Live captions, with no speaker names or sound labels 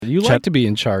You like to be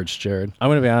in charge, Jared. I'm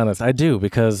going to be honest. I do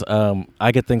because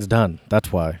I get things done. That's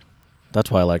why.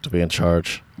 That's why I like to be in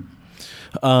charge.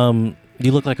 You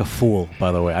look like a fool,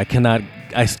 by the way. I cannot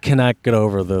get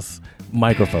over this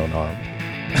microphone arm.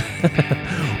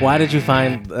 Why did you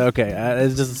find... Okay,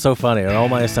 it's just so funny. All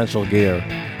my essential gear,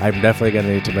 I'm definitely going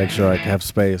to need to make sure I have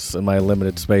space in my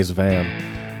limited space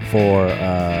van for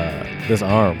this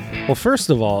arm. Well, first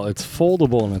of all, it's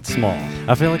foldable and it's small.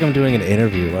 I feel like I'm doing an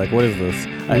interview. Like, what is this?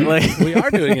 We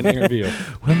are doing an interview.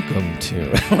 Welcome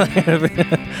to...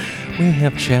 We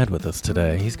have Chad with us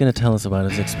today. He's going to tell us about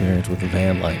his experience with the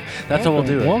van life. That's how we'll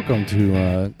do it. Welcome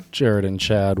to Jared and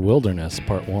Chad Wilderness,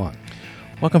 Part 1.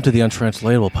 Welcome to the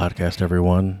Untranslatable Podcast,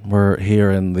 everyone. We're here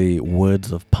in the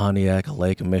woods of Pontiac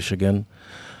Lake, Michigan.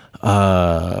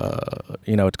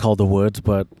 It's called the woods,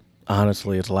 but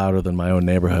honestly, it's louder than my own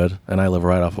neighborhood, and I live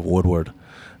right off of Woodward.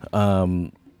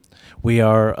 We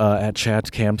are at Chad's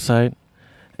campsite,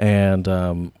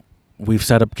 and we've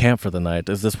set up camp for the night.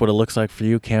 Is this what it looks like for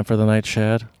you, camp for the night,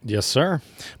 Chad? Yes, sir.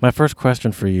 My first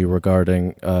question for you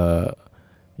regarding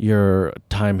your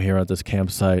time here at this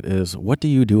campsite is, what do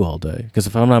you do all day? Because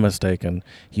if I'm not mistaken,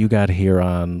 you got here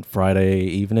on Friday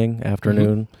evening,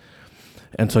 afternoon,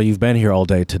 and so you've been here all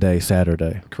day today,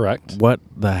 Saturday. Correct. What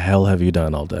the hell have you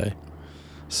done all day?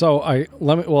 So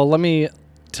let me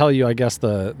tell you, I guess,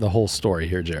 the whole story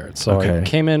here, Jared. So I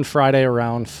came in Friday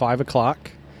around 5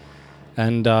 o'clock,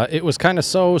 and it was kind of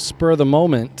so spur of the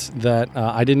moment that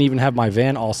I didn't even have my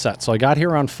van all set. So I got here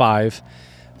around 5,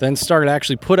 then started to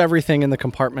actually put everything in the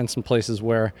compartments and places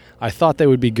where I thought they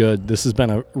would be good. This has been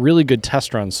a really good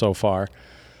test run so far.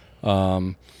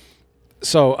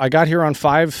 So I got here around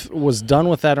 5, was done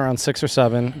with that around 6 or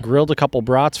 7, grilled a couple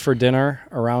brats for dinner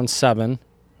around 7.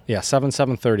 Yeah,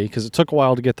 7:30, because it took a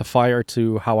while to get the fire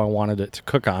to how I wanted it to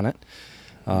cook on it.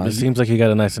 It seems like you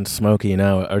got it nice and smoky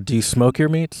now. Or do you smoke your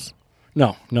meats?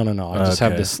 No. I just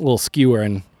have this little skewer,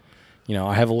 and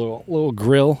I have a little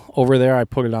grill over there. I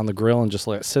put it on the grill and just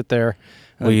let it sit there.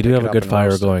 Well, you do have a good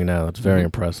fire going now. It's very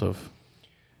impressive.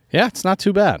 Yeah, it's not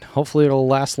too bad. Hopefully it'll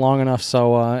last long enough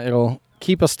so it'll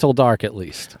keep us till dark at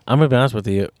least. I'm going to be honest with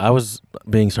you. I was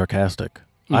being sarcastic.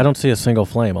 I don't see a single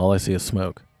flame. All I see is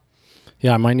smoke.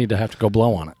 Yeah, I might need to have to go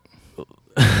blow on it.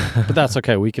 But that's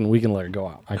okay. We can let it go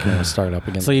out. I can start it up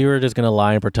again. So you were just going to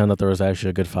lie and pretend that there was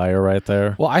actually a good fire right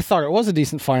there? Well, I thought it was a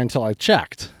decent fire until I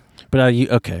checked. But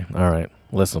okay, all right.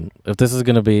 Listen, if this is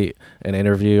going to be an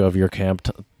interview of your camp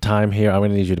time here, I'm going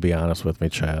to need you to be honest with me,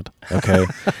 Chad. Okay?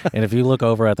 And if you look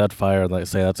over at that fire and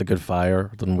say that's a good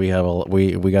fire, then we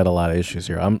got a lot of issues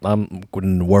here. I'm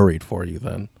worried for you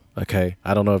then. Okay?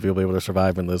 I don't know if you'll be able to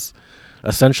survive in this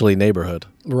essentially neighborhood.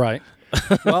 Right.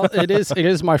 Well, it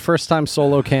is my first time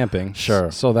solo camping.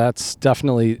 Sure. So that's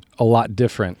definitely a lot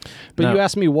different. But you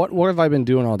asked me what have I been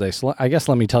doing all day? So I guess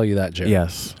let me tell you that, Jared.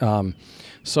 Yes.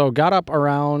 So got up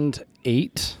around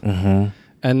 8,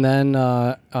 and then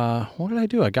what did I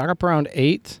do? I got up around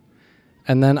 8,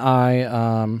 and then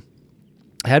I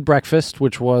had breakfast,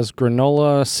 which was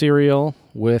granola cereal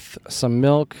with some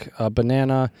milk, a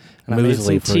banana, and I made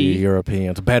some tea. For you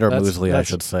Europeans. Better muesli, I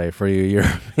should say, for you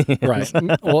Europeans. Right.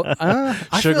 Well,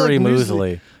 sugary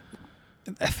muesli.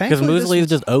 Because muesli is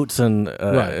just oats and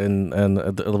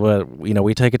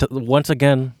we take it to, once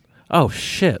again. Oh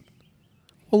shit.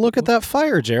 Well, look at that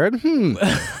fire, Jared.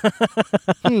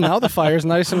 Now the fire's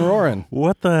nice and roaring.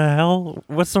 What the hell?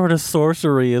 What sort of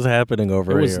sorcery is happening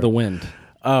over here? It was the wind.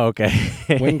 Oh, okay.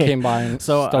 Wind came by and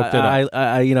stoked it up.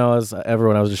 As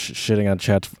everyone, I was just shitting on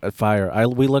Chad's fire.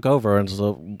 We look over and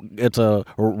it's a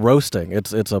roasting.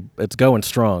 It's going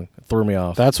strong. It threw me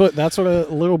off. That's what a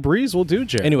little breeze will do,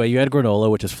 Jared. Anyway, you had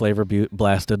granola, which is flavor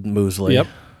blasted muesli. Yep.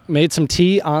 Made some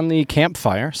tea on the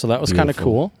campfire, so that was kind of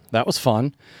cool. That was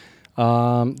fun.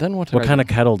 Then what kind of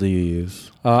kettle do you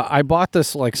use? I bought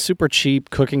this super cheap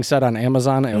cooking set on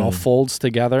Amazon. It all folds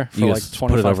together for you 25,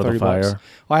 put it over 30 the fire. bucks.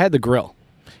 Well, I had the grill.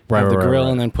 Right, the grill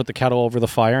and then put the kettle over the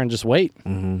fire and just wait.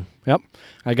 Mm-hmm. Yep.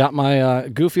 I got my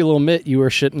goofy little mitt you were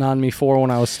shitting on me for when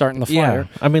I was starting the fire.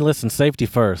 Yeah. I mean, listen, safety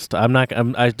first.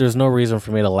 There's no reason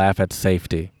for me to laugh at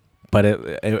safety. But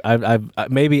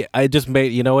I just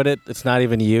made, you know what, it's not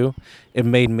even you. It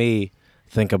made me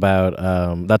think about,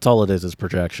 that's all it is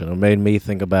projection. It made me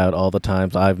think about all the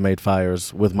times I've made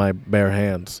fires with my bare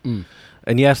hands.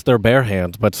 And yes, they're bare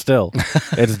hands, but still,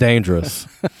 it's dangerous.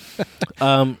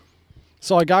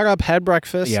 So I got up, had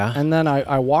breakfast, and then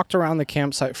I walked around the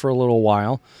campsite for a little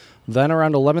while. Then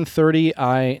around 11:30,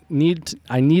 I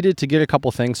needed to get a couple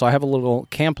things. So I have a little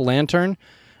camp lantern,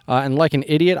 and like an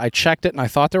idiot, I checked it, and I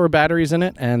thought there were batteries in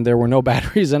it, and there were no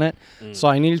batteries in it. So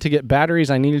I needed to get batteries.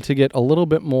 I needed to get a little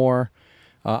bit more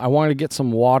I wanted to get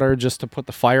some water just to put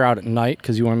the fire out at night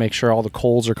because you want to make sure all the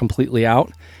coals are completely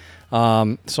out.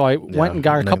 So I went and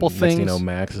got a couple things. Next,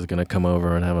 Max is going to come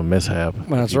over and have a mishap.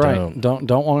 That's right. Don't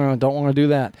want to do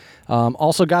that.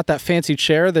 Also got that fancy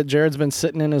chair that Jared's been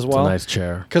sitting in as well. It's a nice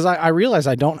chair. Because I realized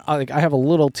I have a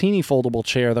little teeny foldable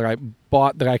chair that I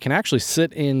bought that I can actually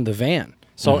sit in the van.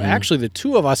 So actually the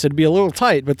two of us, it'd be a little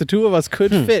tight, but the two of us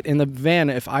could fit in the van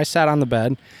if I sat on the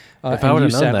bed. If I would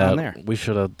have known that, we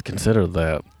should have considered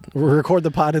that. Record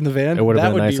the pod in the van? It would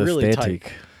have been nice really aesthetic.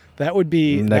 Tight. That would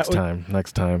be... Next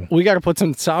time. We got to put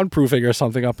some soundproofing or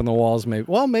something up in the walls maybe.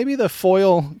 Well, maybe the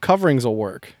foil coverings will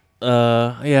work.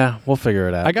 Yeah, we'll figure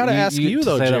it out. I got to ask you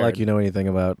though, say Jared. That like you know anything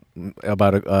about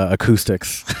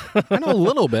acoustics. I know a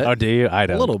little bit. Oh, do you? I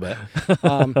don't. A little bit.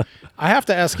 I have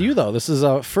to ask you though. This is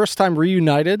a first time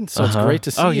reunited, so it's great to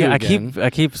see you again.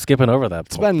 I keep skipping over that.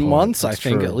 It's been months, I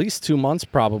think, at least 2 months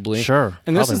probably. Sure.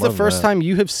 And this is the first time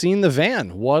you have seen the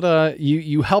van. What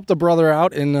you helped a brother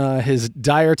out in his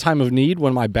dire time of need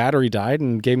when my battery died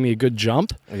and gave me a good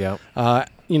jump. Yeah.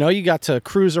 You got to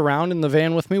cruise around in the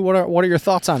van with me. What are your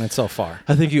thoughts on it so far?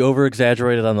 I think you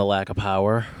over-exaggerated on the lack of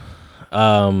power.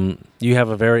 You have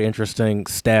a very interesting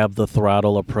stab the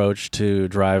throttle approach to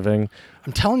driving.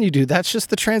 I'm telling you, dude, that's just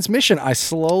the transmission. I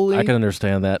can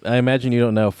understand that. I imagine you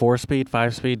don't know 4-speed,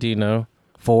 5-speed. Do you know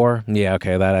 4? Yeah,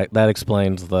 okay. That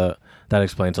explains a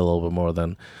little bit more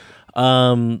then.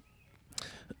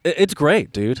 It's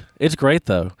great, dude. It's great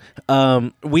though.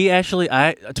 To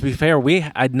be fair,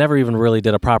 I never even really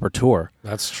did a proper tour.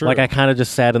 That's true. Like I kind of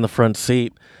just sat in the front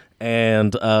seat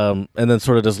and then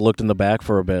sort of just looked in the back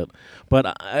for a bit.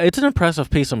 But it's an impressive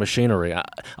piece of machinery.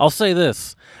 I'll say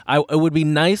this: it would be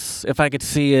nice if I could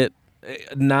see it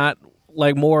not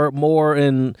like more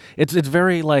in. It's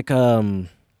very like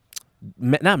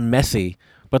not messy.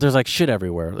 But there's like shit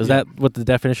everywhere. Is that what the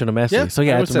definition of messy? Yeah, so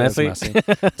yeah, it's messy.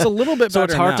 It's a little bit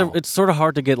better now. It's sort of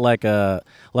hard to get like a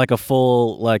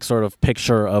full like sort of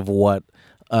picture of what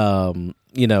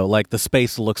like the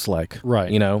space looks like.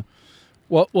 Right.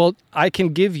 Well, I can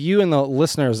give you and the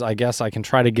listeners, I guess I can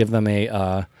try to give them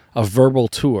a verbal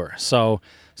tour. So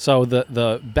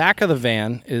the back of the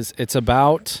van it's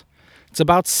about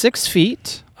 6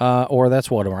 feet. Or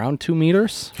that's around 2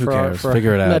 meters. Who cares?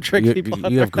 Figure it out.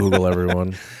 You have Google,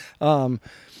 everyone.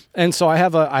 And so I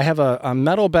have a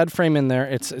metal bed frame in there.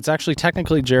 It's actually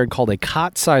technically, Jared, called a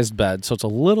cot-sized bed, so it's a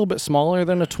little bit smaller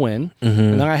than a twin. Mm-hmm.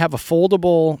 And then I have a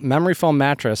foldable memory foam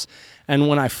mattress. And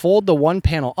when I fold the one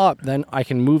panel up, then I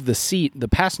can move the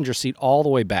passenger seat, all the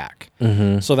way back.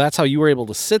 Mm-hmm. So that's how you were able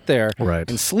to sit there. Right.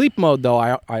 In sleep mode, though,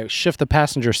 I shift the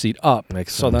passenger seat up.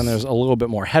 Makes so sense. then there's a little bit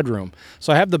more headroom.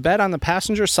 So I have the bed on the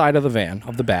passenger side of the van,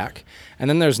 of the back, and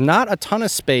then there's not a ton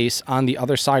of space on the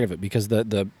other side of it because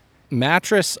the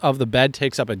mattress of the bed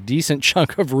takes up a decent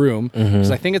chunk of room because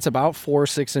I think it's about 4 or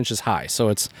 6 inches high. So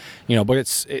it's, but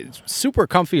it's super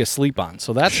comfy to sleep on.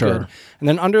 So that's good. And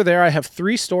then under there, I have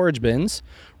 3 storage bins.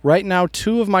 Right now,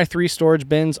 2 of my 3 storage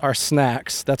bins are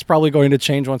snacks. That's probably going to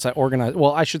change once I organize.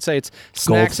 Well, I should say it's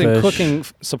snacks and cooking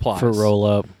supplies. For roll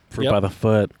up. By the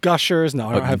foot. Gushers. No,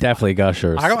 I don't have. Definitely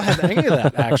Gushers. I don't have any of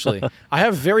that, actually. I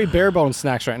have very bare bone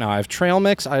snacks right now. I have trail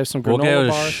mix. I have some granola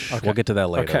bars. Okay. We'll get to that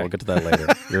later.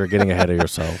 Okay. You're getting ahead of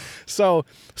yourself. So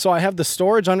I have the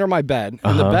storage under my bed,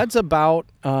 and the bed's about,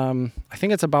 I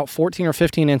think it's about 14 or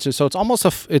 15 inches. So it's almost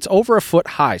it's over a foot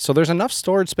high. So there's enough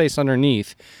storage space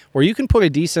underneath where you can put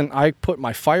I put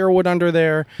my firewood under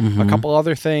there, a couple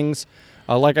other things.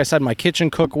 Like I said, my kitchen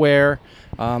cookware.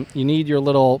 You need your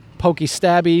little pokey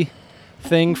stabby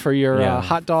thing for your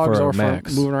hot dogs or for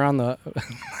moving around the.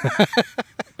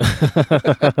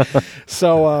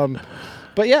 So,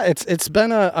 but yeah, it's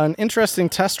been an interesting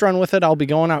test run with it. I'll be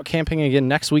going out camping again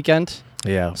next weekend.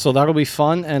 Yeah. So that'll be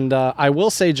fun. And I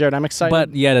will say, Jared, I'm excited.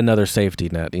 But yet another safety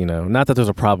net, Not that there's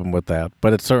a problem with that,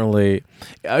 but it's certainly...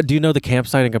 do you know the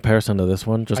campsite in comparison to this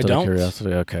one? Just out of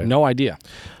curiosity? Okay. No idea.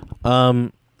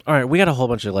 All right, we got a whole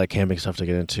bunch of camping stuff to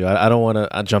get into. I don't want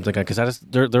to jump the gun because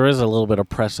there is a little bit of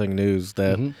pressing news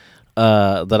that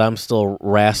that I'm still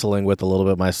wrestling with a little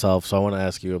bit myself. So I want to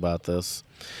ask you about this.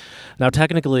 Now,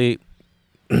 technically,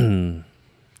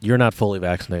 you're not fully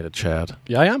vaccinated, Chad.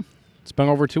 Yeah, I am. It's been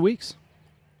over 2 weeks.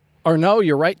 Or no,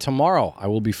 you're right. Tomorrow I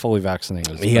will be fully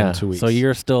vaccinated. It's been 2 weeks. So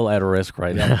you're still at risk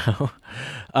right now.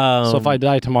 So if I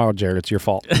die tomorrow, Jared, it's your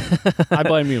fault. I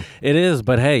blame you. It is,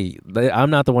 but hey, I'm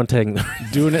not the one doing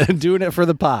it for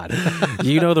the pod.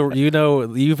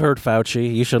 You've heard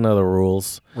Fauci. You should know the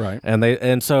rules, right? But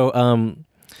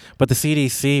the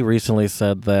CDC recently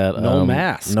said that no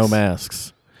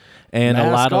masks. And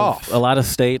Mask a lot of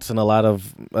states and a lot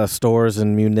of stores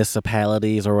and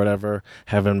municipalities or whatever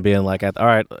have been being like, all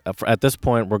right, at this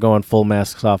point we're going full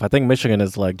masks off. I think Michigan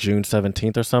is like June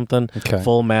 17th or something. Okay.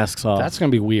 Full masks off. That's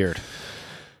gonna be weird.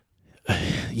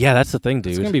 Yeah, that's the thing,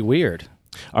 dude. It's gonna be weird.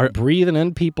 Are breathing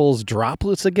in people's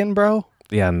droplets again, bro?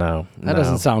 Yeah, no. That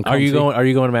doesn't sound comfy. Are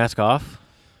you going to mask off?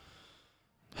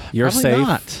 You're Probably safe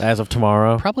not. as of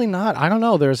tomorrow? Probably not. I don't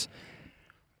know.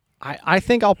 I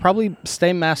think I'll probably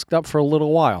stay masked up for a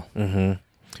little while. Mm-hmm.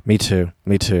 Me too.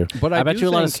 But I bet you a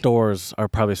lot of stores are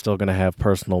probably still going to have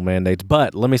personal mandates.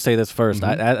 But let me say this first.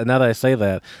 Mm-hmm. Now that I say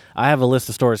that, I have a list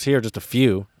of stores here, just a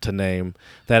few to name,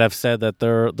 that have said that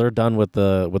they're done with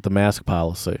the mask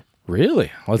policy.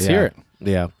 Really? Let's hear it.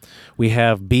 Yeah. We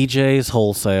have BJ's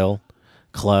Wholesale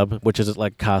Club, which is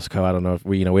like Costco. I don't know if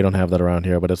we don't have that around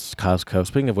here, but it's Costco.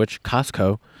 Speaking of which,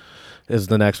 Costco is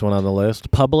the next one on the list.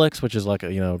 Publix, which is like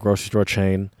a grocery store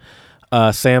chain.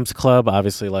 Sam's Club,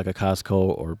 obviously like a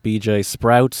Costco or BJ.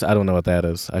 Sprouts, I don't know what that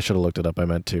is. I should have looked it up. I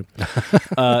meant to.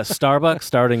 Starbucks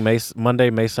starting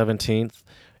Monday, May 17th.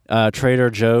 Trader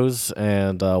Joe's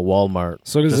and Walmart.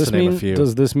 So does this mean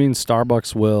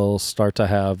Starbucks will start to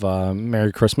have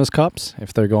Merry Christmas cups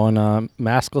if they're going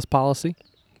maskless policy?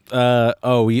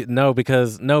 No,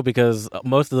 because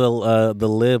most of the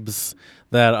libs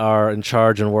that are in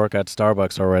charge and work at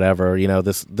Starbucks or whatever,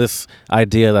 this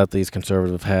idea that these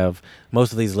conservatives have,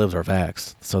 most of these libs are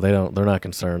vaxxed, so they're not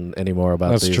concerned anymore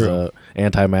about these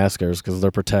anti-maskers because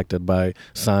they're protected by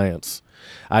science.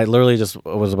 I literally just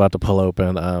was about to pull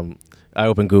open. I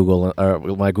opened Google or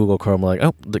my Google Chrome. Like,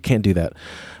 oh, they can't do that.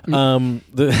 I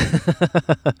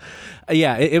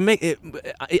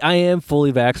am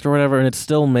fully vaxxed or whatever, and it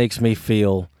still makes me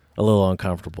feel a little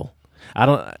uncomfortable.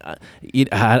 But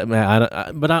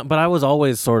I was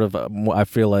always sort of, I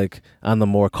feel like, on the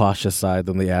more cautious side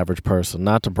than the average person.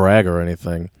 Not to brag or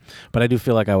anything, but I do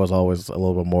feel like I was always a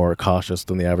little bit more cautious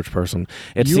than the average person.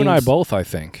 You and I both, I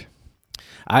think.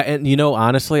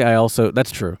 Honestly,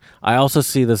 that's true. I also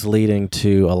see this leading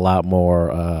to a lot more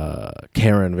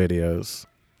Karen videos.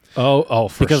 Oh,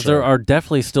 because there are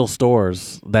definitely still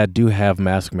stores that do have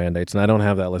mask mandates, and I don't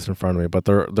have that list in front of me. But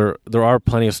there are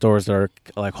plenty of stores that are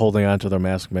like holding on to their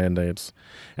mask mandates,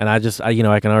 and I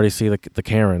can already see the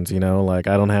Karens. Like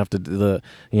I don't have to the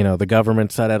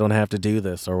government said I don't have to do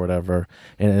this or whatever,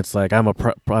 and it's like I'm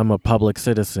a public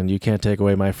citizen. You can't take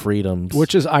away my freedoms.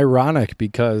 Which is ironic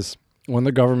because when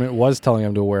the government was telling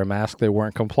them to wear a mask, they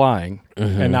weren't complying,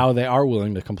 and now they are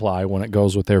willing to comply when it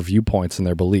goes with their viewpoints and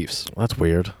their beliefs. That's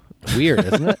weird. Weird,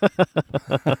 isn't it?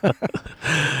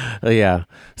 Yeah.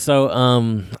 So,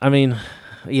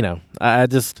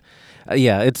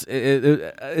 I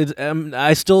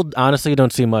still honestly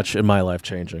don't see much in my life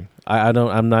changing.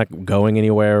 I'm not going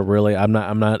anywhere really. I'm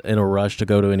not in a rush to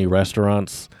go to any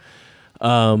restaurants.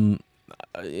 Even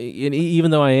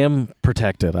though I am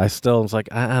protected, I still it's like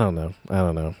I don't know.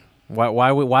 Why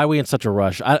are we in such a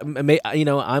rush? I'm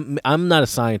not a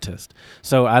scientist,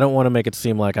 so I don't want to make it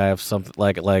seem like I have something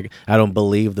like I don't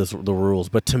believe the rules.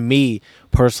 But to me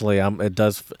personally, it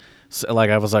does. Like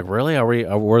I was like, really?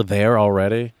 We're there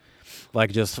already?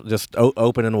 Like just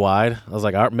open and wide. I was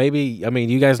like, maybe. I mean,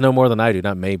 you guys know more than I do.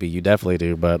 Not maybe, you definitely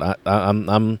do. But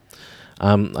I'm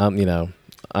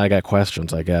I got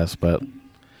questions, I guess. But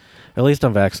at least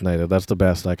I'm vaccinated. That's the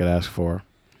best I could ask for.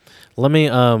 Let me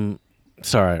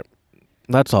sorry.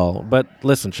 That's all. But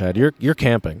listen, Chad, you're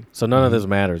camping, so none of this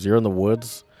matters. You're in the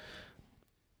woods.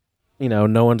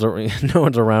 No one's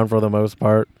around for the most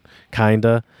part,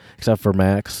 kinda, except for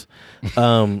Max.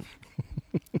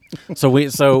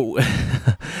 So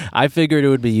I figured it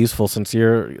would be useful since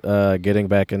you're getting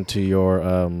back into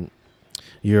your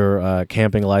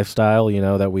camping lifestyle.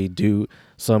 That we do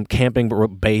some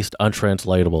camping-based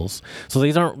untranslatables. So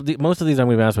these aren't most of these I'm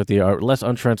going to be honest with you are less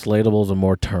untranslatables and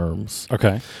more terms.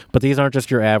 Okay, but these aren't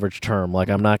just your average term. Like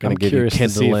I'm not going to give you kindling.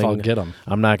 To see if I'll get them.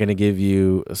 I'm not going to give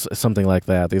you something like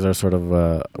that. These are sort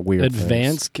of weird,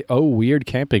 advanced. Weird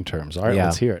camping terms. All right,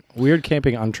 let's hear it. Weird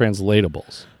camping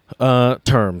untranslatables.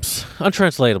 Terms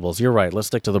untranslatables. You're right. Let's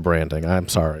stick to the branding. I'm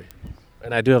sorry,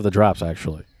 and I do have the drops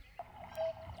actually.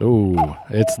 Ooh,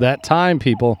 it's that time,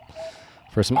 people.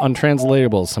 For some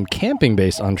untranslatables, some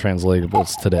camping-based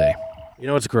untranslatables today. You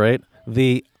know what's great?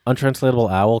 The untranslatable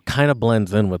owl kind of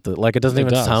blends in with it. Like it doesn't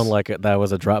sound like that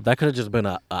was a drop. That could have just been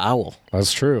an owl.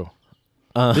 That's true.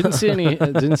 Didn't see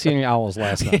any owls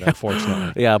last night,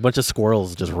 unfortunately. Yeah, a bunch of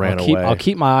squirrels just ran away. I'll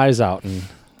keep my eyes out and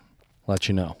let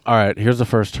you know. All right, here's the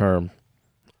first term.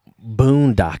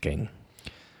 Boondocking.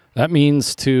 That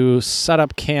means to set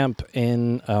up camp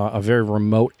in a very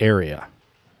remote area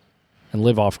and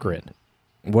live off-grid.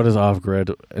 What does off-grid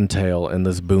entail in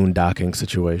this boondocking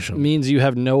situation? It means you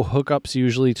have no hookups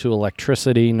usually to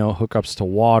electricity, no hookups to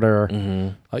water.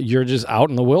 Mm-hmm. You're just out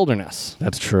in the wilderness.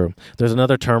 That's true. There's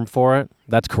another term for it.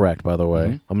 That's correct, by the way.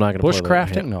 Mm-hmm. I'm not going to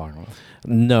bushcrafting? No, I don't know.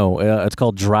 No, it's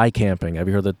called dry camping. Have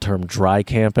you heard the term dry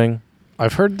camping?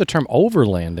 I've heard the term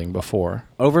overlanding before.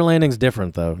 Overlanding's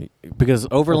different, though, because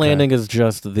overlanding is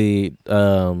just the...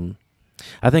 I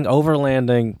think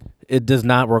overlanding, it does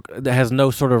not work. It has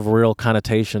no sort of real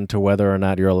connotation to whether or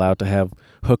not you're allowed to have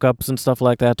hookups and stuff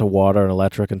like that to water and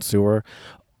electric and sewer.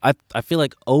 I feel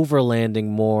like overlanding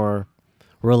more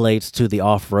relates to the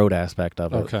off-road aspect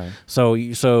of it. Okay. So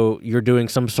you're doing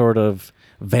some sort of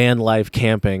van life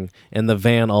camping, and the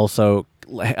van also...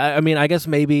 I mean, I guess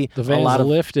maybe the van's a lot of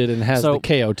lifted and has the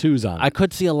KO2s on it. I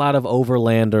could see a lot of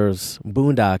overlanders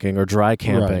boondocking or dry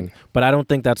camping, right. But I don't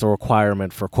think that's a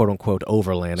requirement for quote-unquote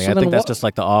overlanding. So I think that's just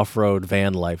like the off-road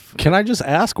van life. Can I just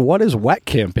ask, what is wet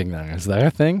camping then? Is that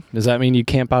a thing? Does that mean you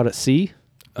camp out at sea?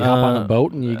 You hop on a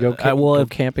boat and you go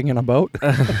camping in a boat?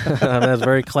 That's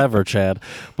very clever, Chad.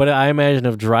 But I imagine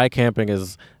if dry camping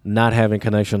is not having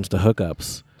connections to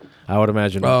hookups, I would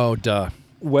imagine... Oh, duh.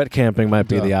 Wet camping might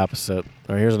be the opposite.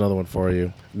 All right, here's another one for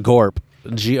you. Gorp.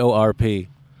 G-O-R-P.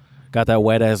 Got that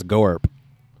wet-ass gorp.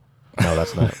 No,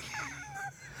 that's not.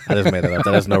 I just made that up.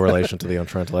 That has no relation to the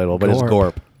untranslatable, but it's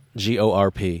gorp.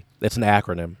 G-O-R-P. It's an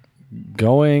acronym.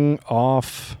 Going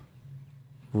off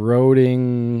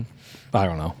roading... I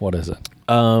don't know. What is it?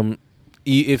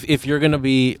 If you're gonna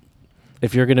be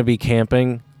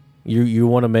camping, you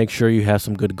want to make sure you have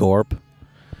some good gorp.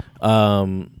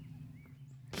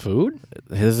 Food?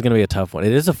 This is going to be a tough one.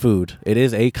 It is a food. It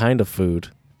is a kind of food.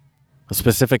 A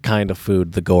specific kind of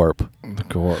food, the gorp. The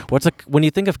gorp. When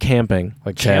you think of camping,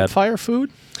 like Chad, campfire food?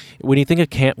 When you think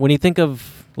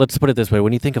of let's put it this way,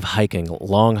 when you think of hiking,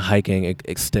 long hiking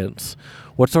extents,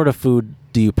 what sort of food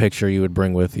do you picture you would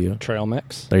bring with you? Trail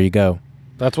mix. There you go.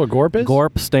 That's what gorp is?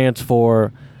 Gorp stands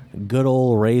for good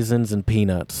old raisins and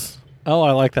peanuts. Oh,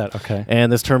 I like that. Okay.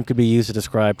 And this term could be used to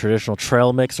describe traditional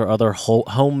trail mix or other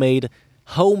homemade.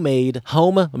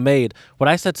 What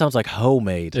I said sounds like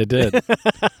homemade. It did.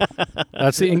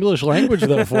 That's the English language,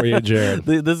 though, for you, Jared.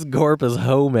 This gorp is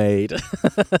homemade.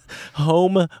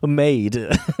 Homemade.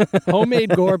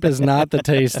 Homemade gorp is not the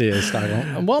tastiest.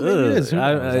 Well, maybe it is.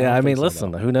 I mean,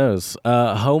 listen, who knows?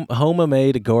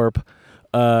 Homemade gorp.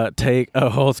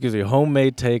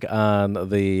 Homemade take on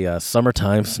the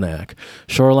summertime snack.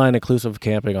 Shoreline inclusive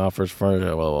camping offers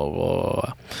furniture. Blah, blah, blah,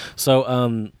 blah.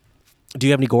 So, do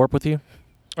you have any gorp with you?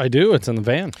 I do. It's in the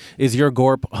van. Is your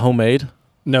gorp homemade?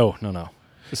 No.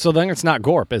 So then it's not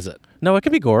gorp, is it? No, it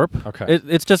could be gorp. Okay.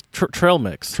 It's just trail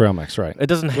mix. Trail mix, right. It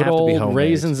doesn't have to be homemade.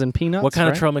 Raisins and peanuts. What kind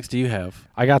of trail mix do you have?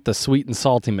 I got the sweet and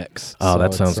salty mix. Oh,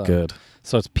 that sounds good.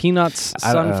 So it's peanuts,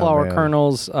 sunflower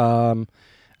kernels,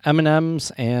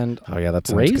 M&Ms, and oh yeah, that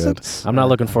sounds raisins? Good. I'm not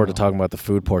looking forward to talking about the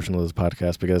food portion of this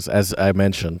podcast because, as I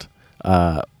mentioned,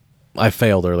 I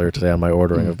failed earlier today on my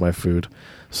ordering of my food.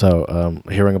 So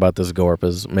hearing about this gorp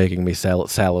is making me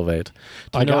salivate.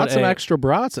 I got some extra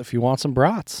brats if you want some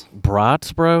brats.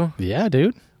 Brats, bro? Yeah,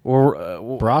 dude.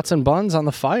 Or brats and buns on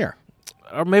the fire.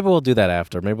 Or maybe we'll do that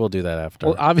after. Well,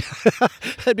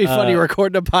 it'd be funny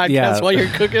recording a podcast while you're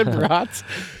cooking brats.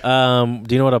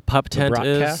 Do you know what a pup tent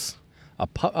is? A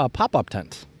pop-up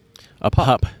tent. A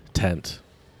pup tent.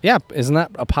 Yeah, isn't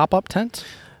that a pop-up tent?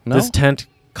 No? This tent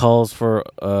calls for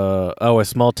a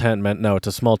small tent meant it's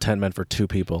a small tent meant for two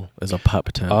people is a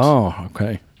pup tent. Oh,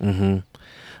 okay. Mm-hmm.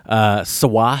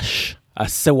 Siwash,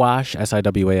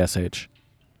 Siwash.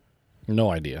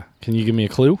 No idea. Can you give me a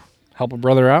clue? Help a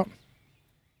brother out.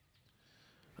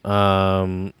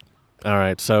 All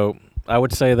right. So I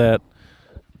would say that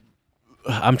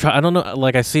I don't know.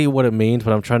 Like I see what it means,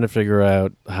 but I'm trying to figure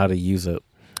out how to use it.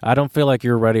 I don't feel like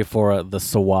you're ready for the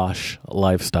Sawash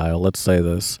lifestyle. Let's say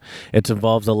this. It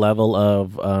involves a level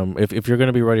of, if you're going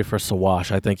to be ready for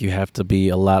Sawash, I think you have to be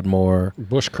a lot more...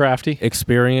 Bushcrafty?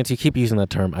 Experience. You keep using that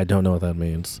term. I don't know what that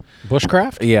means.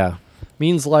 Bushcraft? Yeah.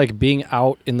 Means like being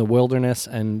out in the wilderness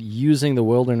and using the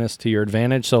wilderness to your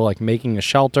advantage. So like making a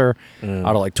shelter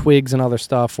out of like twigs and other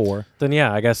stuff or... Then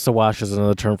yeah, I guess Sawash is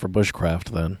another term for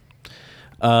bushcraft then.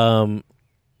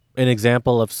 An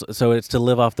example of, so it's to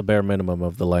live off the bare minimum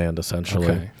of the land, essentially.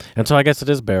 Okay. And so I guess it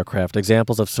is bearcraft.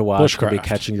 Examples of Sawash could be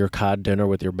catching your cod dinner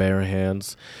with your bare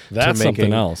hands. That's to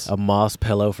something else. A moss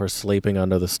pillow for sleeping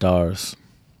under the stars.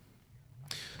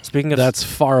 Speaking of... That's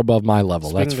far above my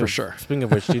level, that's for sure. Speaking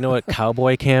of which, do you know what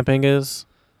cowboy camping is?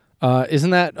 Isn't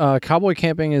that... cowboy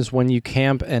camping is when you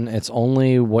camp and it's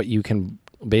only what you can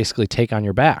basically take on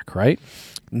your back, right?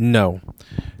 No.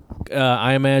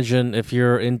 I imagine if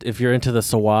you're into the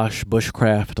Sawash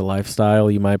bushcraft lifestyle,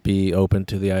 you might be open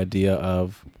to the idea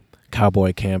of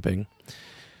cowboy camping.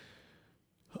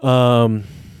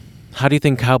 How do you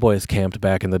think cowboys camped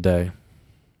back in the day?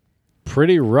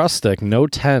 Pretty rustic, no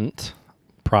tent,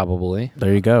 probably.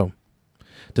 There you go.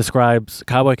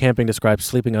 Cowboy camping describes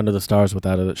sleeping under the stars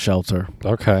without a shelter.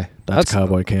 Okay. That's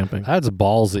cowboy camping. That's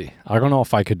ballsy. I don't know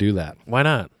if I could do that. Why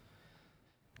not?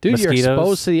 Dude, mosquitoes? You're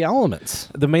exposed to the elements.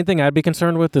 The main thing I'd be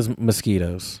concerned with is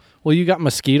mosquitoes. Well, you got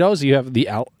mosquitoes. You have the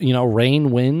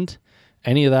rain, wind,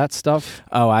 any of that stuff.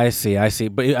 Oh, I see.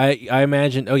 But I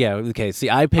imagine. Oh, yeah. Okay. See,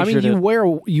 I pictured. I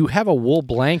mean, you have a wool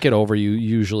blanket over you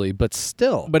usually, but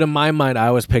still. But in my mind,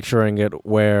 I was picturing it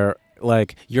where,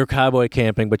 like, you're cowboy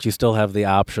camping, but you still have the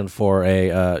option for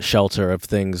a shelter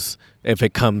if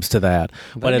it comes to that.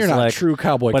 But you're not true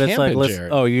cowboy camping,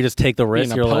 Jared. Oh, you just take the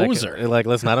risk. Being a you're poser. Like,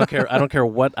 listen, I don't care. I don't care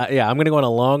what. I'm going to go on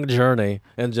a long journey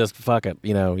and just fuck it.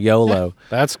 YOLO.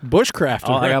 That's bushcraft.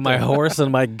 I got my horse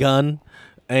and my gun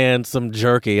and some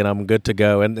jerky, and I'm good to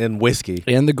go. And whiskey.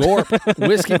 And the gorp.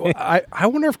 Whiskey. I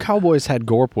wonder if cowboys had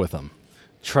gorp with them.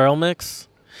 Trail mix?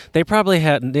 They probably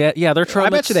had. Yeah, their trail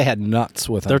mix. I bet you they had nuts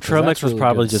with them. Their trail mix was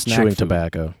probably just chewing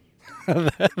tobacco. I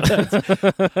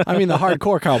mean, the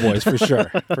hardcore cowboys, for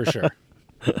sure. For sure.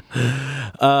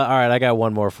 All right, I got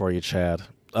one more for you, Chad.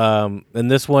 And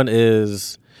this one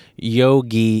is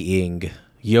yogiing.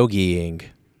 Yogiing.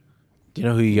 Do you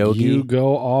know who yogi? You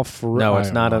go off. No,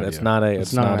 it's not an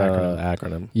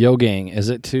acronym. Yogiing. Is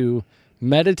it to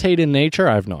meditate in nature?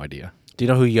 I have no idea. Do you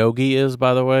know who yogi is,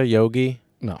 by the way? Yogi?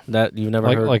 No. That you've never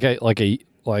heard?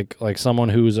 Like someone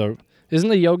who's isn't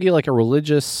the yogi like a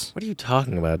religious? What are you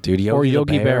talking about, dude? Yogi or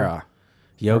Yogi Berra?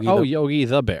 Yogi. Yogi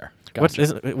the Bear.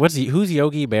 Gotcha. Who's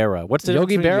Yogi Berra? What's the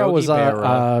Yogi Berra? Was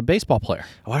a baseball player.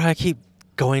 Why do I keep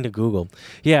going to Google?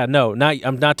 Yeah, no,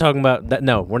 I'm not talking about that.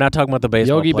 No, we're not talking about the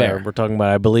baseball Yogi player. Bear. We're talking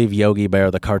about, I believe, Yogi Bear,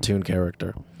 the cartoon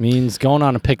character. Means going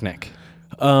on a picnic.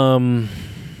 Kind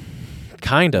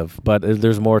of, but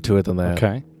there's more to it than that.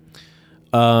 Okay.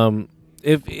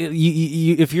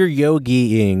 If you're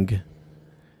yogiing,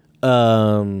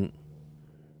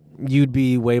 you'd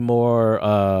be way more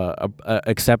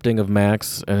accepting of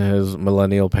Max and his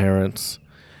millennial parents,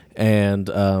 and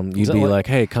you'd be like,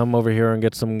 "Hey, come over here and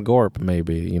get some gorp,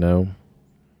 maybe."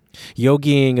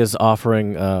 Yogiing is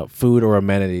offering food or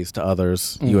amenities to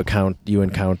others you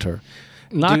encounter.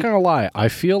 Not gonna lie, I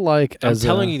feel like I'm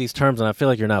telling you these terms, and I feel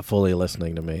like you're not fully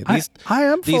listening to me. I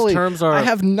am fully. These terms are. I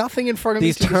have nothing in front of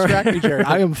me to distract me, Jared.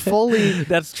 I am fully.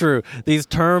 That's true. These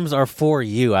terms are for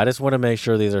you. I just want to make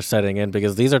sure these are setting in,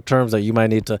 because these are terms that you might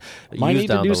need to use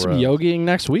down the road. Some yogiing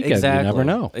next weekend. Exactly. You never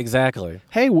know. Exactly.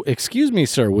 Hey, excuse me,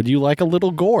 sir. Would you like a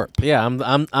little gorp? Yeah,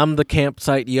 I'm the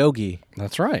campsite yogi.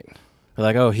 That's right. They're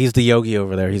like, oh, he's the yogi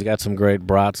over there. He's got some great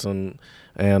brats and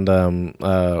buns.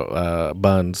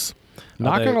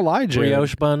 Not gonna lie, Jared.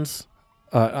 Brioche buns?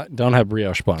 I don't have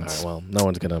brioche buns. All right, well, no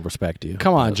one's gonna respect you.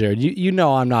 Come on, Jared. You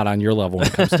know I'm not on your level when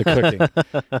it comes to cooking.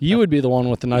 You would be the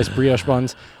one with the nice brioche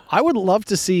buns. I would love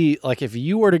to see, like, if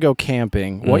you were to go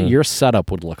camping, what your setup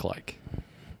would look like.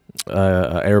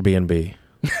 Airbnb.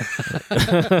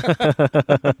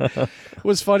 It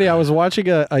was funny. I was watching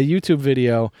a YouTube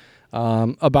video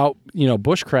about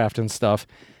bushcraft and stuff.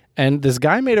 And this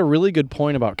guy made a really good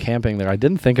point about camping that I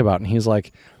didn't think about. And he's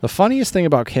like, the funniest thing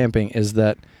about camping is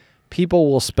that people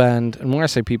will spend, and when I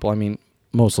say people, I mean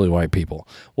mostly white people,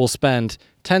 will spend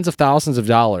tens of thousands of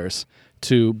dollars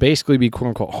to basically be quote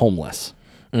unquote homeless.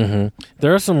 Mm-hmm.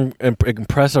 There are some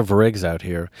impressive rigs out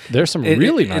here. There's some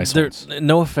really nice ones.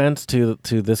 No offense to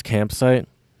this campsite,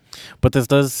 but this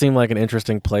does seem like an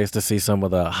interesting place to see some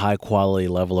of the high quality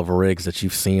level of rigs that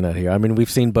you've seen out here. I mean,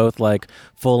 we've seen both like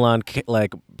full on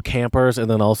like campers, and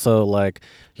then also like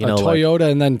a Toyota,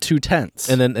 and then two tents,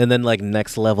 and then like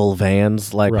next level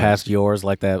vans like past yours,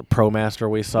 like that ProMaster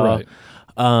we saw. Right.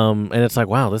 And it's like,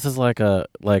 wow, this is I don't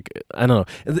know.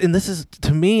 And this is,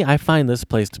 to me, I find this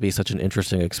place to be such an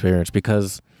interesting experience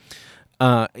because,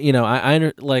 I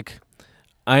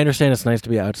understand it's nice to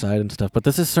be outside and stuff, but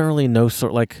this is certainly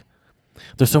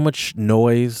there's so much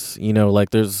noise,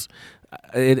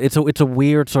 it's a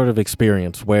weird sort of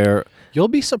experience where you'll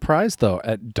be surprised though.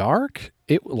 At dark,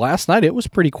 last night it was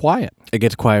pretty quiet. It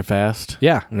gets quiet fast.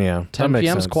 Yeah. 10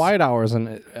 p.m.'s quiet hours,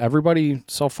 and everybody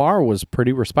so far was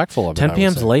pretty respectful of it. 10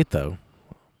 p.m.'s late though.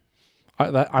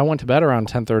 I went to bed around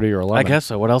 10:30 or 11. I guess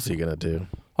so. What else are you gonna do?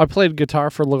 I played guitar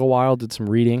for a little while, did some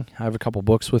reading. I have a couple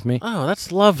books with me. Oh,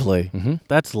 that's lovely. Mm-hmm.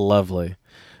 That's lovely.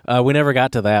 We never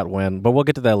got to that but we'll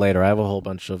get to that later. I have a whole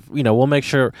bunch of, we'll make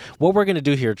sure. What we're going to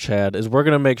do here, Chad, is we're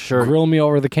going to make sure. Grill me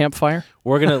over the campfire?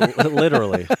 We're going to,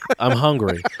 literally, I'm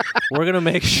hungry. We're going to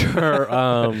make sure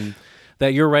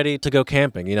that you're ready to go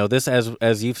camping. This,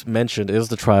 as you've mentioned, is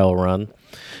the trial run.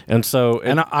 And so.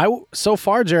 So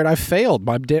far, Jared, I failed.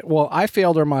 I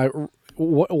failed or my.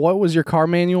 What was your car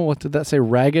manual? What did that say?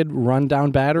 Ragged,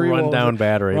 rundown battery? Rundown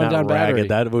battery, not ragged.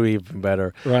 That would be even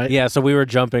better. Right. Yeah, so we were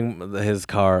jumping his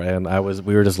car, and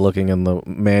we were just looking in the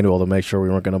manual to make sure we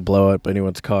weren't going to blow up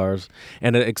anyone's cars.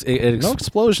 And no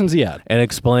explosions yet. And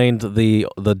explained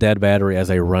the dead battery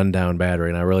as a rundown battery,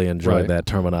 and I really enjoyed that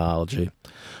terminology.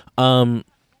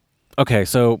 Okay,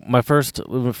 so my first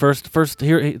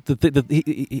here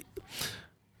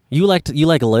You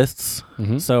like lists,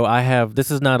 so I have. This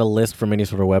is not a list from any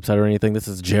sort of website or anything. This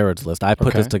is Jared's list. I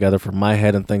put this together from my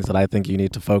head and things that I think you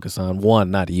need to focus on.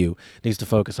 One, not you, needs to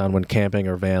focus on when camping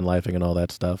or van lifing and all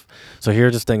that stuff. So here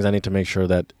are just things I need to make sure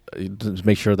that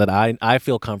I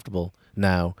feel comfortable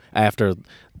now. After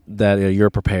that, you're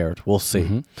prepared. We'll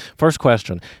see. First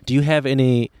question: do you have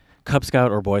any Cub Scout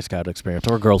or Boy Scout experience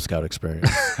or Girl Scout experience?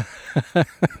 I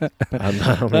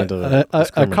don't mean to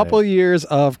a couple years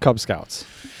of Cub Scouts.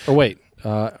 Or wait,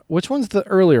 which one's the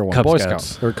earlier one? Cub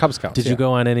Scouts or Cub Scouts? Did you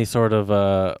go on any sort of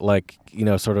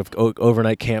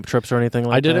overnight camp trips or anything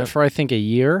like that? I did it for I think a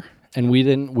year, and we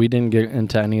didn't get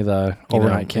into any of the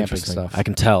overnight camping stuff. I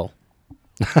can tell.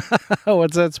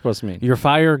 What's that supposed to mean? Your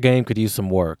fire game could use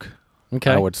some work.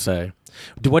 Okay, I would say.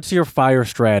 What's your fire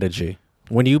strategy?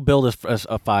 When you build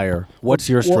a fire, what's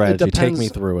your strategy? Take me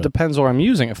through it. Depends what I'm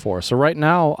using it for. So right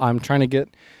now, I'm trying to get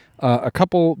a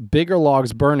couple bigger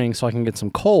logs burning so I can get some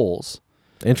coals.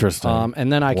 Interesting.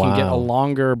 And then I can get a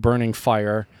longer burning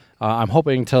fire. I'm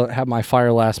hoping to have my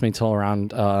fire last me till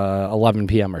around 11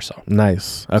 p.m. or so.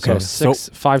 Nice. Okay. So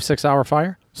 5-6 hour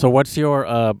fire. So what's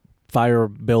your fire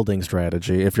building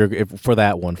strategy if for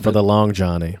that one, for the Long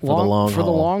Johnny, for the long haul?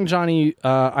 The Long Johnny,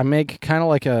 I make kind of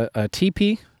like a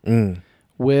teepee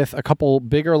with a couple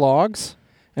bigger logs.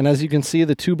 And as you can see,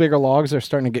 the two bigger logs are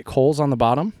starting to get coals on the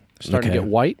bottom. Starting to get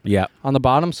white on the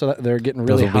bottom, so that they're getting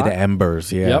really hot. Those will be the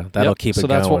embers, that'll keep it going. So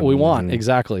that's what we want,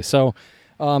 exactly. So,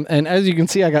 and as you can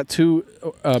see, I got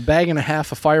a bag and a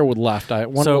half of firewood left. I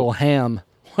one little ham.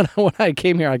 When I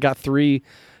came here, I got 3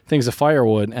 things of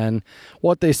firewood, and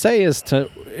what they say is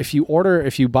if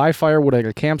you buy firewood at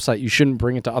a campsite, you shouldn't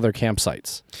bring it to other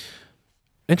campsites.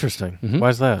 Interesting. Why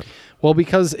is that? Well,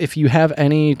 because if you have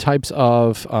any types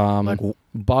of like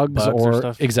bugs or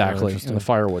stuff? Exactly in the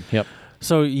firewood. Yep.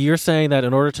 So you're saying that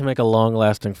in order to make a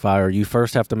long-lasting fire, you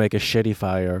first have to make a shitty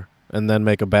fire and then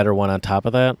make a better one on top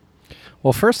of that?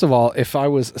 Well, first of all, if I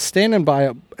was standing by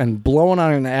it and blowing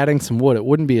on it and adding some wood, it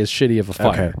wouldn't be as shitty of a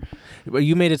fire. Okay. But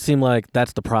you made it seem like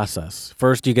that's the process.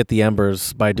 First, you get the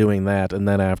embers by doing that, and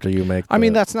then after you make I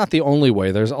mean, that's not the only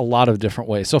way. There's a lot of different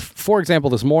ways. So, for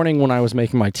example, this morning when I was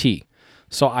making my tea,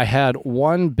 so I had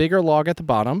one bigger log at the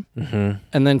bottom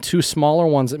and then 2 smaller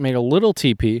ones that made a little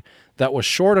teepee that was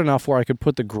short enough where I could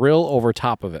put the grill over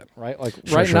top of it, right? Like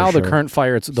right now, the current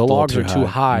fire, the logs are too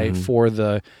high for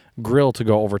the grill to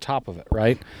go over top of it,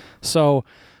 right? So,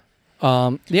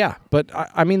 but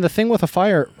I mean, the thing with a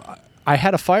fire, I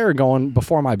had a fire going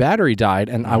before my battery died,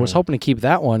 and I was hoping to keep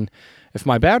that one. If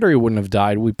my battery wouldn't have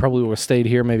died, we probably would have stayed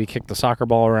here, maybe kicked the soccer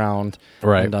ball around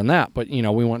and done that. But,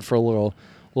 we went for a little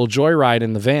joyride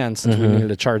in the van since we needed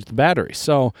to charge the battery.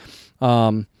 So,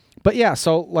 but yeah,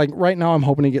 so like right now I'm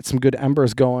hoping to get some good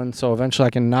embers going. So eventually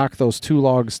I can knock those 2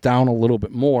 logs down a little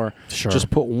bit more. Sure. Just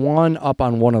put one up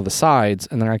on one of the sides,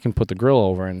 and then I can put the grill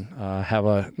over and have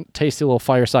a tasty little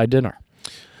fireside dinner.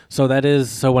 So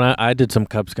when I did some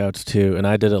Cub Scouts too, and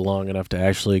I did it long enough to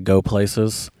actually go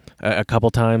places a couple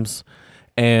times.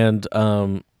 And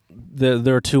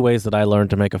there are 2 ways that I learned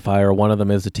to make a fire. One of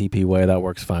them is the TP way. That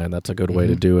works fine. That's a good way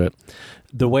to do it.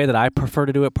 The way that I prefer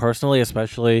to do it personally,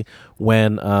 especially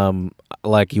when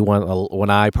when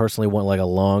I personally want like a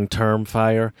long-term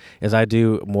fire, is I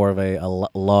do more of a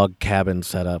log cabin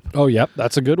setup. Oh, yep,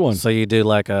 that's a good one. So you do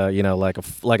like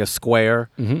a square,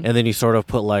 and then you sort of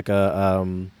put like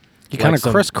a you kind of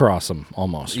crisscross them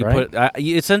almost, right?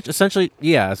 Essentially,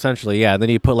 yeah. And then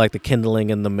you put like the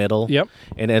kindling in the middle. Yep.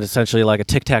 And it's essentially like a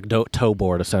tic-tac-toe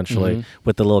board, essentially,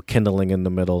 with the little kindling in the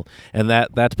middle. And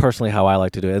that's personally how I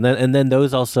like to do it. And then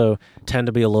those also tend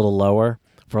to be a little lower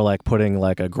for like putting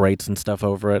like a grates and stuff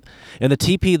over it. And the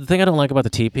teepee, the thing I don't like about the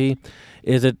teepee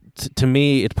is to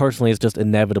me, it personally is just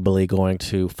inevitably going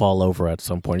to fall over at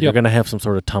some point. Yep. You're going to have some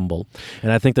sort of tumble.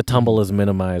 And I think the tumble is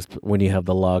minimized when you have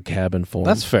the log cabin form.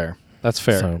 That's fair. That's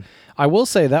fair. So. I will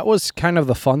say that was kind of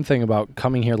the fun thing about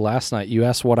coming here last night. You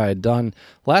asked what I had done.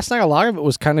 Last night, a lot of it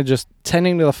was kind of just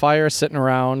tending to the fire, sitting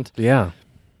around. Yeah.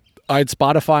 I had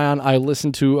Spotify on. I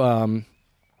listened to,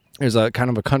 there's a kind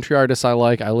of a country artist I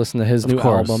like. I listened to his new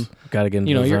album. Got to get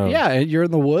into the zone. You're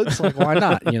in the woods. Like, why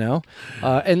not,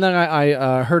 And then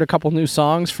I heard a couple new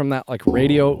songs from that like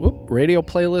radio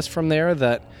playlist from there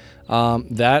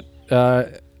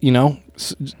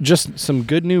just some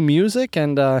good new music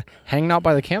and hanging out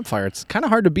by the campfire. It's kind of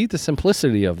hard to beat the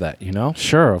simplicity of that,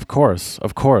 Sure, of course.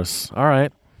 All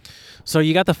right. So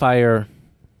you got the fire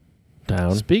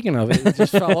down. Speaking of it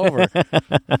just fell over.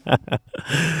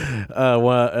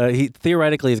 He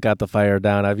theoretically has got the fire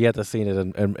down. I've yet to see it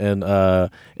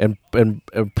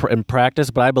in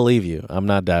practice, but I believe you. I'm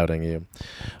not doubting you.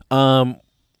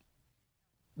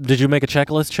 Did you make a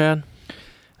checklist, Chad?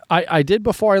 I did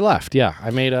before I left. Yeah, I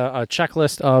made a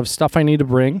checklist of stuff I need to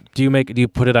bring. Do you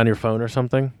put it on your phone or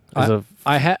something? I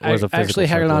actually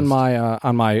had it on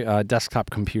my desktop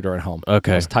computer at home.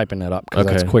 Okay, I was typing it up because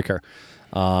that's quicker.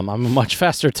 I'm a much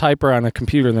faster typer on a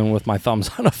computer than with my thumbs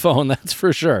on a phone. That's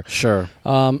for sure. Sure.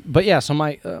 But yeah, so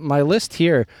my list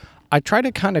here, I try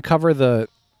to kind of cover the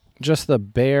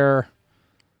bare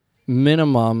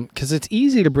minimum because it's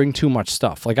easy to bring too much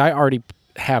stuff. Like I already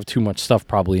have too much stuff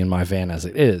probably in my van as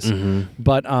it is.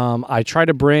 But I try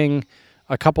to bring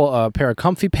a pair of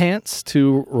comfy pants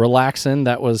to relax in.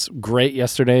 That was great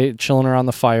yesterday, chilling around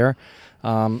the fire.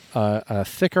 A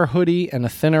thicker hoodie and a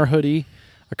thinner hoodie.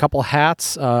 A couple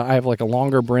hats. I have like a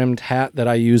longer brimmed hat that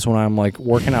I use when I'm like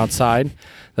working outside.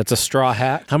 That's a straw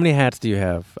hat. How many hats do you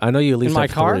have? I know you at least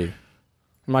have car? 3. In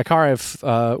my car I have,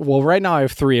 right now I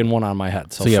have 3 and 1 on my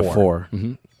head. So you 4. have 4.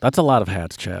 Mm-hmm. That's a lot of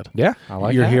hats, Chad. Yeah, I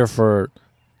like You're here for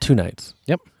 2 nights.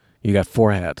 Yep. You got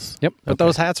 4 hats. Yep. But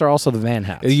those hats are also the van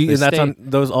hats.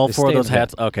 All 4 of those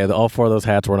hats. Okay, all 4 of those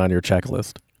hats weren't on your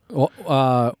checklist. Well,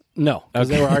 no, because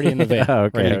they were already in the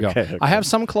van, ready to go. I have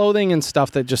some clothing and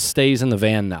stuff that just stays in the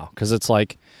van now because it's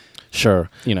like, sure,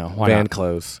 why van not?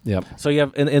 clothes. Yep. So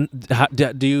you have,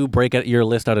 do you break your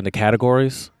list out into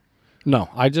categories? No,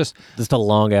 I just a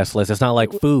long ass list. It's not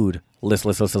like food list.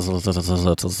 Clothes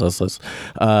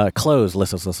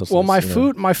list. Well,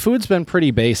 my food's been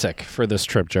pretty basic for this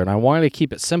trip, Jared. I wanted to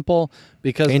keep it simple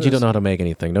because you don't know how to make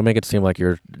anything. Don't make it seem like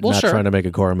you're trying to make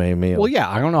a gourmet meal. Well, yeah,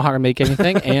 I don't know how to make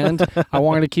anything, and I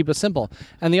wanted to keep it simple.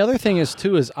 And the other thing is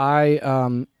there's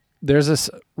this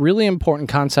really important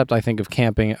concept I think of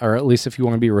camping, or at least if you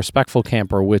want to be a respectful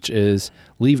camper, which is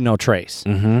leave no trace.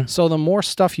 Mm-hmm. So the more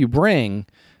stuff you bring,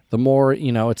 the more,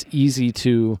 it's easy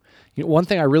to... one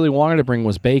thing I really wanted to bring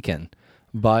was bacon.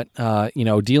 But,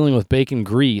 dealing with bacon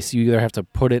grease, you either have to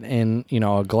put it in,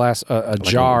 a glass, a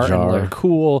jar and let it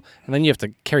cool. And then you have to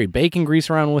carry bacon grease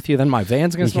around with you. Then my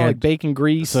van's going to smell like bacon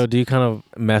grease. So do you kind of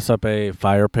mess up a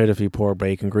fire pit if you pour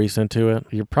bacon grease into it?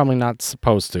 You're probably not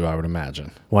supposed to, I would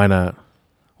imagine. Why not?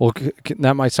 Well,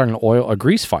 that might start a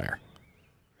grease fire.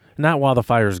 Not while the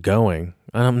fire's going.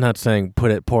 I'm not saying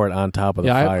pour it on top of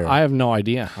the fire. I have no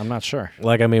idea. I'm not sure.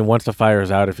 Once the fire's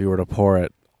out, if you were to pour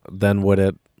it, then would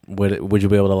you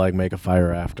be able to like make a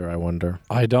fire after? I wonder.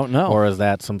 I don't know. Or is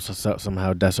that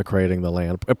somehow desecrating the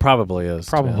land? It probably is.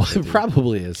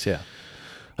 Probably is. Yeah.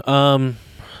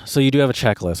 So you do have a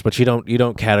checklist, but you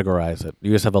don't categorize it.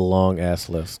 You just have a long ass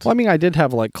list. Well, I did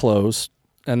have like clothes.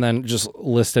 And then just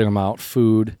listing them out,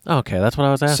 food. Okay, that's what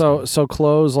I was asking. So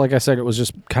clothes, like I said, it was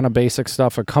just kind of basic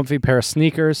stuff. A comfy pair of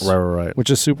sneakers, right,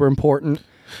 which is super important.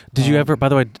 Did you ever, by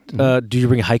the way, did you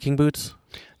bring hiking boots?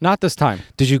 Not this time.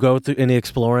 Did you go through any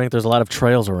exploring? There's a lot of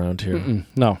trails around here.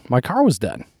 No, my car was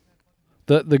dead.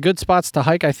 The good spots to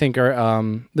hike, I think, are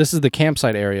this is the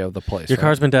campsite area of the place. Your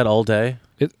car's been dead all day?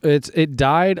 It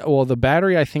died. Well, the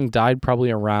battery I think died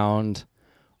probably around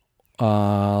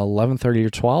 11:30 or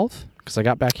 12. Because I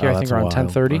got back here, I think, around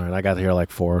 10:30. All right, I got here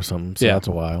like 4 or something, so that's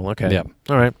a while. Okay. Yeah.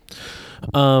 All right.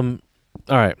 All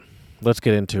right. Let's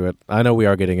get into it. I know we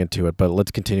are getting into it, but let's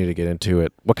continue to get into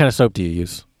it. What kind of soap do you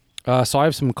use? So I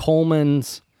have some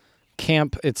Coleman's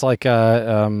Camp. It's like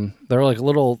they're like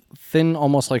little thin,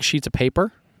 almost like sheets of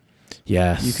paper.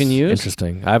 Yes. You can use.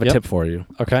 Interesting. I have a tip for you.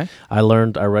 Okay. I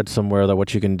read somewhere that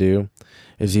what you can do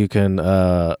is you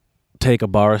can take a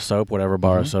bar of soap, whatever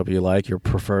bar of soap you like, your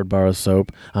preferred bar of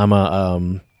soap. I'm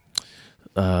a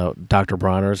Dr.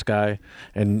 Bronner's guy,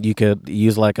 and you could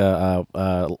use like a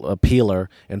peeler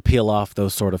and peel off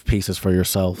those sort of pieces for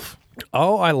yourself.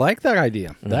 Oh, I like that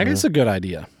idea. That is a good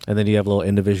idea. And then you have little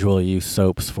individual use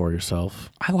soaps for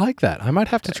yourself. I like that. I might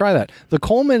have to try that. The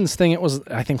Coleman's thing, it was,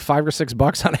 I think, $5 or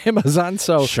 $6 on Amazon.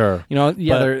 So, sure.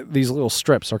 These little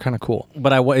strips are kind of cool.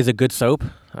 But is it good soap?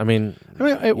 I mean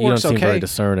it you works don't seem okay. very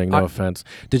discerning, no offense.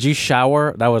 Did you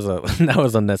shower? That was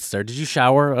unnecessary. Did you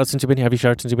shower since you've been here? Have you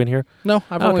showered since you've been here? No,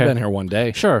 I've only been here one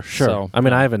day. Sure. So, I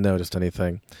mean, I haven't noticed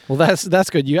anything. Well, that's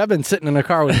good. You have been sitting in a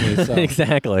car with me. So.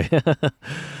 Exactly.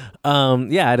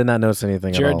 I did not notice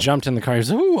anything Jared at all. jumped in the car. He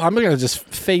said, "Ooh, I'm going to just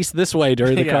face this way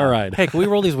during the car ride." Hey, can we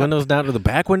roll these windows down? Do the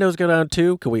back windows go down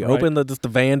too? Can we open the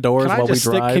van doors while we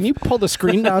drive? Can you pull the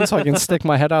screen down so I can stick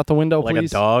my head out the window, like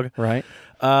please? a dog? Right.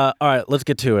 All right, let's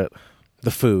get to it.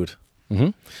 The food. Mm-hmm.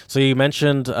 So you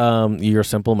mentioned you're a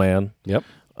simple man. Yep.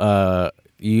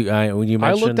 You mentioned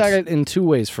I looked at it in two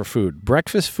ways for food: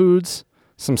 breakfast foods,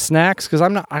 some snacks, because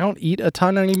I don't eat a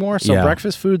ton anymore. So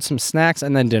breakfast foods, some snacks,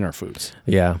 and then dinner foods.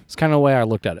 Yeah, it's kind of the way I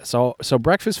looked at it. So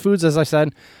breakfast foods, as I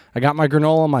said, I got my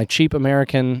granola, my cheap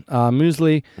American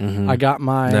muesli. Mm-hmm. I got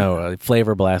my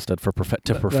flavor blasted to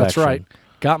perfection. That's right.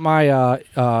 Got my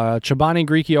Chobani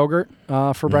Greek yogurt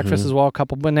for breakfast as well. A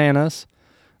couple bananas.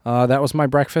 That was my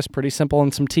breakfast. Pretty simple,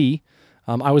 and some tea.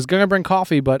 I was gonna bring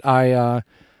coffee, but I'm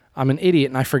an idiot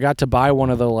and I forgot to buy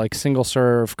one of the single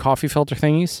serve coffee filter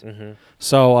thingies. Mm-hmm.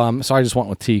 So I just went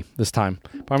with tea this time.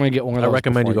 But I'm gonna get one of those. I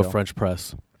recommend you go French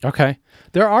press. Okay.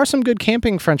 There are some good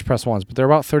camping French press ones, but they're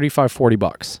about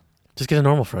 $35-$40. Just get a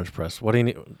normal French press. What do you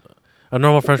need? A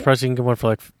normal French press, you can get one for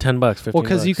like $10, $15. Well,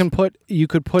 because you could put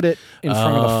it in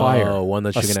front of the fire. Oh, one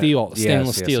that you can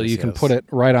stainless steel. You can put it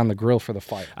right on the grill for the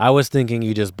fire. I was thinking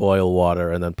you just boil water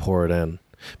and then pour it in,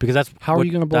 because that's how are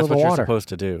you going to boil the water? That's what you're supposed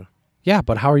to do. Yeah,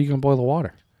 but how are you going to boil the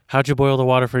water? How'd you boil the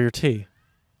water for your tea?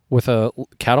 With a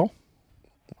kettle.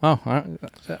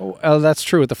 Oh, that's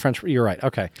true with the French. You're right.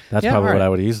 Okay, that's probably what I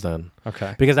would use then.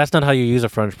 Okay, because that's not how you use a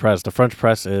French press. The French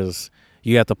press is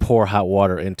you have to pour hot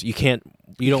water into.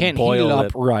 You don't boil heat it up,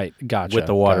 it right? Gotcha. With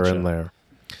the water in there.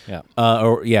 Yeah.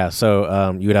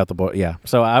 So you would have to boil. Yeah.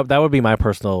 So that would be my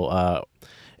personal.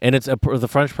 And the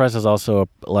French press is also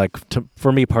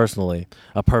for me personally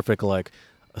a perfect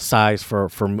size for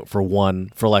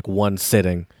one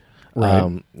sitting.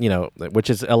 Right. Which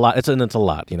is a lot. It's a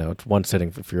lot. It's one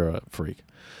sitting if you're a freak.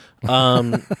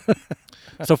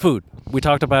 So food. We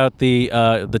talked about the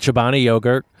Chobani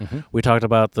yogurt. Mm-hmm. We talked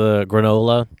about the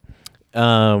granola.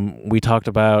 We talked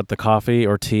about the coffee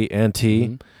or tea.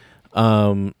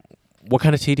 Mm-hmm. What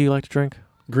kind of tea do you like to drink?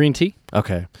 Green tea.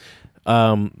 Okay.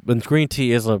 And green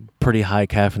tea is a pretty high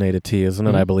caffeinated tea, isn't it?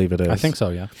 Mm-hmm. I believe it is. I think so,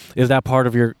 yeah. Is that part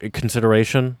of your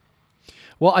consideration?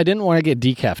 Well, I didn't want to get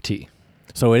decaf tea.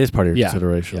 So it is part of your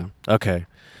consideration. Yeah. Okay.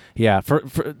 Yeah.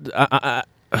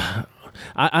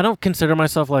 I don't consider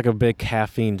myself like a big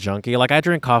caffeine junkie. Like I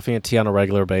drink coffee and tea on a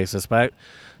regular basis, but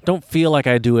I don't feel like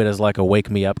I do it as like a wake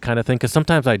me up kind of thing, because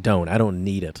sometimes I don't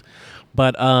need it.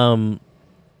 But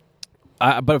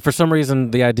but for some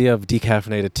reason the idea of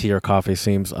decaffeinated tea or coffee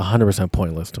seems 100%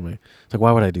 pointless to me. It's like,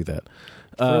 why would I do that?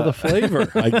 For the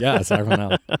flavor, I guess. I don't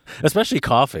know. Especially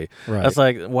coffee. Right. That's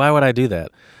like, why would I do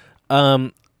that?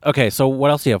 Okay, so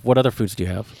what else do you have? What other foods do you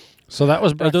have? So that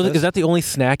was breakfast. Is that the only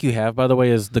snack you have, by the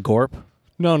way, is the gorp?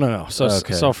 No.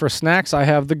 So for snacks, I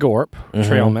have the gorp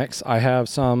trail mix. I have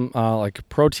some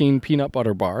protein peanut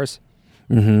butter bars.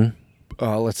 Mm-hmm.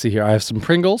 Let's see here. I have some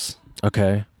Pringles.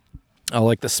 Okay. I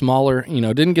like the smaller,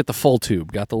 didn't get the full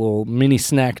tube. Got the little mini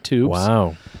snack tubes.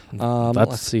 Wow.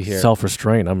 Let's see here.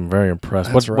 Self-restraint. I'm very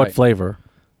impressed. That's right. What flavor?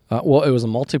 Well, it was a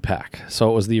multi-pack.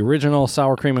 So it was the original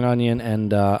sour cream and onion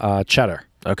and cheddar.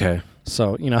 Okay.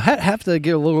 So, have to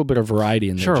get a little bit of variety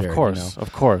in there. Sure, Jared, of course.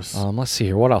 Of course. Let's see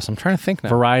here. What else? I'm trying to think now.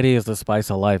 Variety is the spice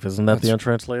of life. Isn't that the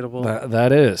untranslatable?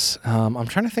 That is. I'm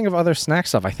trying to think of other snack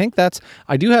stuff. I think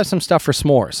I do have some stuff for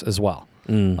s'mores as well.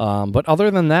 But other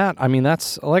than that,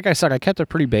 that's, like I said, I kept it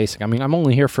pretty basic. I'm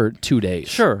only here for 2 days.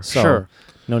 Sure.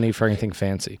 No need for anything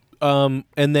fancy. And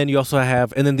then you also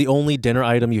have, the only dinner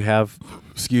item you have,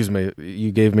 excuse me,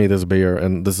 you gave me this beer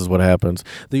and this is what happens.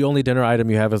 The only dinner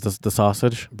item you have is the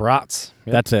sausage. Brats.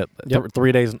 Yep. That's it. Yep.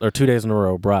 3 days or 2 days in a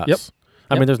row, brats. Yep.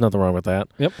 I mean, there's nothing wrong with that.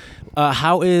 Yep.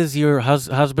 How's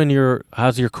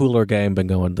your cooler game been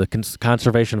going? The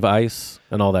conservation of ice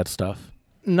and all that stuff.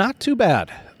 Not too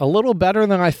bad. A little better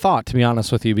than I thought, to be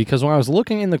honest with you, because when I was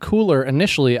looking in the cooler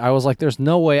initially, I was like, there's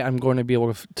no way I'm going to be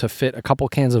able to fit a couple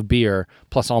cans of beer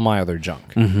plus all my other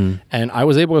junk. Mm-hmm. And I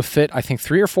was able to fit, I think,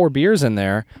 3 or 4 beers in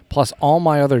there plus all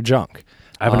my other junk.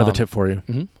 I have another tip for you.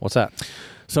 Mm-hmm. What's that?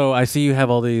 So I see you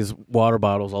have all these water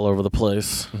bottles all over the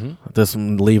place. Mm-hmm. This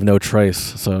leave no trace,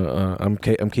 so I'm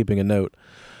keeping a note.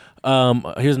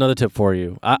 Here's another tip for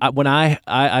you.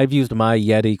 I've used my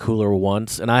Yeti cooler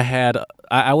once, and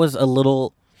I was a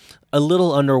little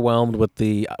underwhelmed with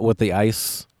the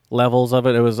ice levels of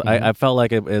it. It was I felt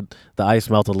like the ice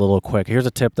melted a little quick. Here's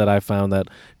a tip that I found that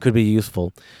could be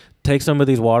useful. Take some of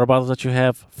these water bottles that you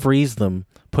have, freeze them,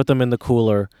 put them in the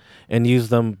cooler, and use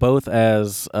them both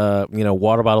as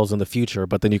water bottles in the future,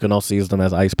 but then you can also use them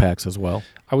as ice packs as well.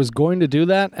 I was going to do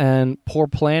that, and poor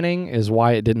planning is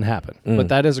why it didn't happen. But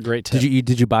that is a great tip.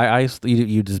 Did you buy ice?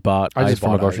 You just bought ice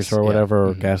from a grocery store or whatever,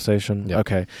 or gas station? Yep.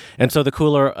 Okay. And so the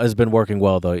cooler has been working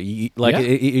well, though. You'll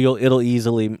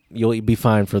be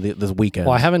fine for this weekend.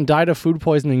 Well, I haven't died of food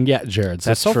poisoning yet, Jared. So,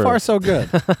 That's true. far, so good.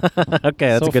 Okay,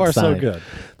 that's a good sign. So far, so good.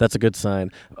 That's a good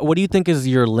sign. What do you think is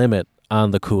your limit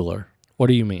on the cooler? What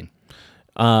do you mean?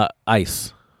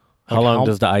 Ice. How long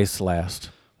does the ice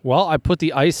last? Well, I put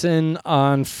the ice in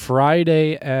on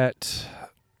Friday at...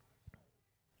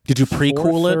 Did you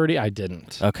pre-cool it? 4:30. I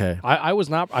didn't. Okay. I was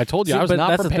not. I told you I was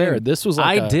not prepared. This was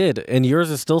like I did, and yours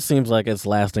it still seems like it's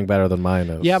lasting better than mine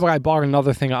is. Yeah, but I bought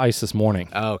another thing of ice this morning.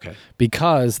 Oh, okay.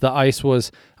 Because the ice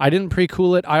was... I didn't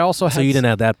pre-cool it. I also had... So you didn't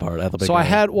have that part at the beginning. So I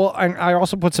had... Well, I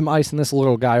also put some ice in this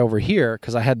little guy over here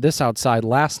because I had this outside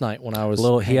last night when I was...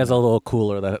 He has a little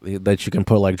cooler that you can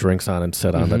put like drinks on and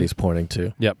sit on that he's pointing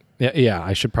to. Yep. Yeah.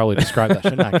 I should probably describe that,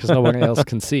 shouldn't I? Because nobody else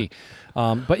can see.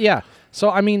 But yeah. So,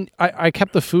 I mean, I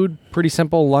kept the food pretty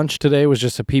simple. Lunch today was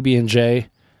just a PB&J.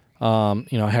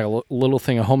 I had a little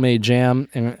thing of homemade jam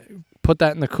and put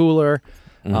that in the cooler.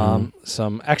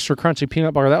 Some extra crunchy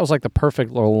peanut butter. That was like the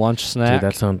perfect little lunch snack.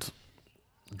 Dude, that sounds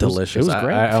delicious. It was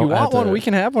great. If you want one, we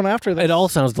can have one after this. It all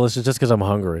sounds delicious just because I'm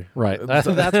hungry. Right. That's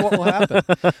what will happen.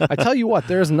 I tell you what,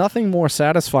 there's nothing more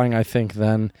satisfying, I think,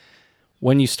 than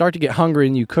when you start to get hungry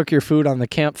and you cook your food on the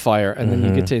campfire and then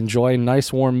you get to enjoy a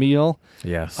nice warm meal.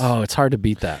 Yes. Oh, it's hard to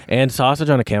beat that. And sausage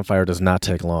on a campfire does not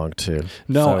take long, too.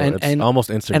 No, so and it's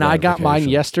almost instant And I got mine gratification.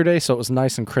 yesterday, so it was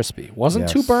nice and crispy. Wasn't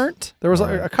too burnt. There was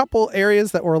a couple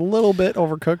areas that were a little bit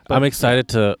overcooked. But I'm excited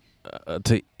to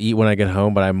eat when I get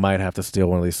home, but I might have to steal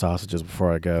one of these sausages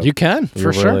before I go. You can,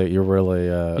 for sure. You're really...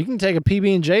 you can take a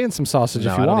PB&J and some sausage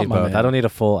if you want, I don't need both. man. I don't need a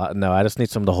full... No, I just need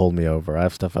something to hold me over. I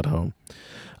have stuff at home.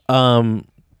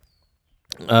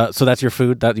 So that's your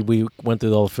food? That we went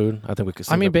through all the food? I think we could.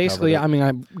 I basically,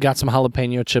 I got some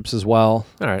jalapeno chips as well.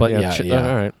 All right, but yeah.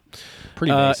 All right.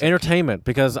 Pretty basic. Entertainment,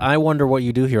 because I wonder what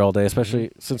you do here all day,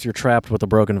 especially since you're trapped with a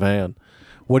broken van.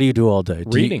 What do you do all day?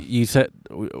 Reading. You said,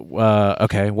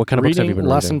 okay. What kind of books have you been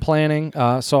lesson reading?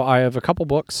 Planning. So I have a couple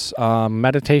books.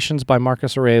 Meditations by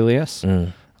Marcus Aurelius.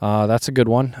 That's a good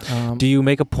one. Do you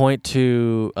make a point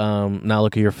to not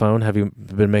look at your phone? Have you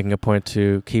been making a point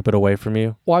to keep it away from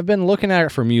you? Well, I've been looking at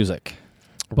it for music.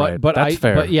 But that's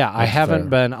fair. But yeah, I haven't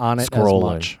been on it Scrolling.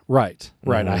 as much. Right.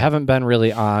 I haven't been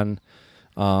really on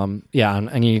on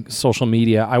any social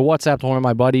media. I WhatsApped one of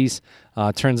my buddies.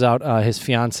 Turns out his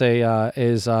fiance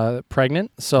is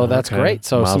pregnant, so that's great.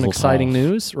 So some exciting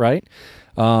news, right?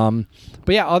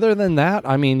 But yeah, other than that,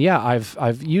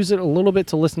 I've used it a little bit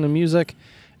to listen to music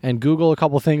and Google a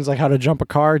couple things like how to jump a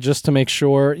car just to make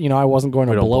sure, I wasn't going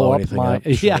to blow up my...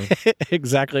 Yeah,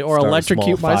 exactly. Or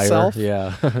electrocute myself.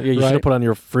 Yeah. You should have put on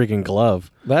your freaking glove.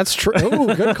 That's true.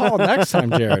 Ooh, good call next time,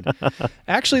 Jared.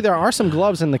 Actually, there are some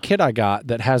gloves in the kit I got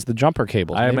that has the jumper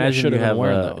cables. I imagine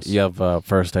those. You have a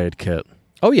first aid kit.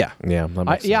 Oh, yeah. Yeah, that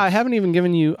makes sense. I haven't even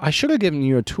given you... I should have given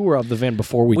you a tour of the van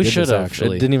before we did this,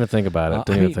 actually. Didn't even think about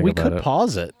it. We could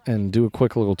pause it and do a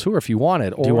quick little tour if you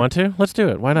wanted. Do you want to? Let's do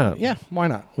it. Why not? Yeah, why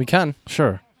not? We can.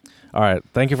 Sure. All right.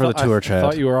 Thank you for the tour, Chad. I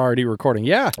thought you were already recording.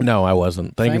 Yeah. No, I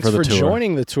wasn't. Thanks you for the tour. Thanks for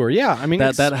joining the tour. Yeah,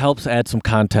 that helps add some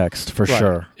context for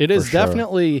sure. It is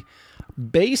definitely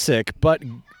basic, but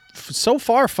so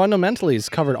far fundamentally it's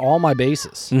covered all my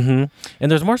bases. And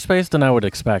there's more space than I would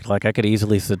expect. Like I could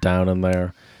easily sit down in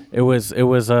there. It was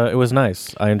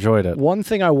nice. I enjoyed it. One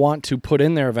thing I want to put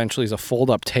in there eventually is a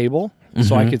fold-up table,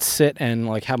 so I could sit and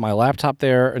have my laptop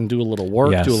there and do a little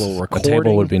work, do a little recording. A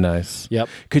table would be nice. Yep.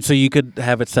 So you could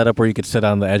have it set up where you could sit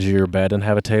on the edge of your bed and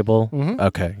have a table.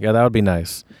 Okay, yeah, that would be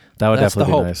nice. That would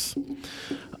definitely be nice.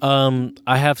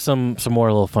 I have some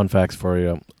more little fun facts for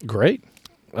you. Great.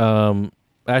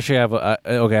 Actually, I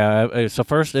have so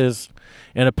first is,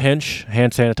 in a pinch,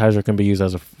 hand sanitizer can be used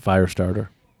as a fire starter.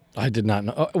 I did not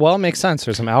know. Well, it makes sense.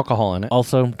 There's some alcohol in it.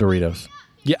 Also, Doritos.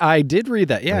 Yeah, I did read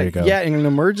that. Yeah, there you go. Yeah. In an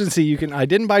emergency, you can. I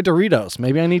didn't buy Doritos.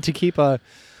 Maybe I need to keep a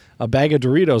bag of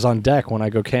Doritos on deck when I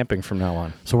go camping from now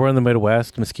on. So we're in the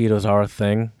Midwest. Mosquitoes are a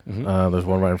thing. There's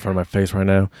one right in front of my face right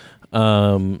now.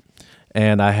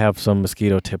 And I have some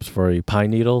mosquito tips for you.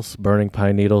 Pine needles, burning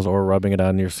pine needles, or rubbing it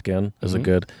on your skin is a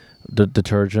good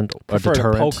detergent or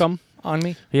deterrent. To poke them on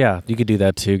me. Yeah, you could do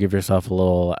that too. Give yourself a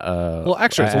little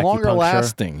extra. It's longer acupuncture.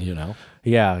 lasting, you know.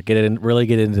 Yeah, really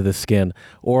get into the skin.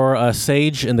 Or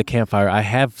sage in the campfire. I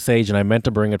have sage, and I meant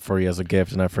to bring it for you as a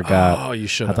gift, and I forgot. Oh, you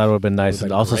should. I thought it would have been nice.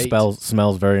 It also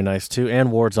smells very nice too,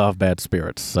 and wards off bad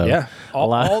spirits. So yeah,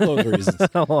 all those reasons.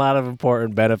 A lot of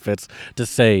important benefits to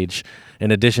sage, in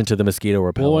addition to the mosquito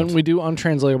repellent. Well, when we do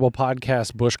Untranslatable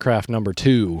Podcast Bushcraft number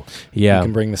 2, you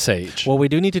can bring the sage. Well, we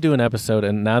do need to do an episode,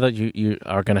 and now that you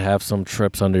are going to have some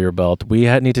trips under your belt, we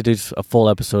need to do a full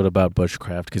episode about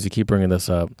bushcraft, because you keep bringing this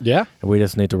up. Yeah. And we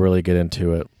just need to really get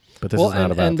into it. But this is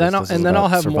not about this. And then I'll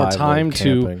have more time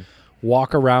to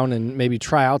walk around and maybe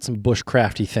try out some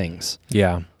bushcrafty things.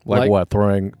 Yeah. Like what?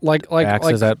 Throwing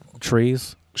axes at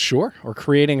trees? Sure. Or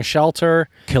creating a shelter.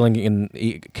 Killing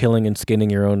and skinning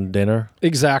your own dinner.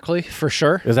 Exactly, for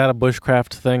sure. Is that a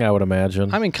bushcraft thing? I would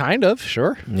imagine. I mean, kind of,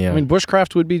 sure. Yeah. I mean,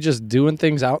 bushcraft would be just doing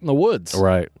things out in the woods.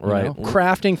 Right. You know?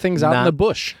 Crafting things out in the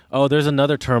bush. Oh, there's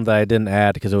another term that I didn't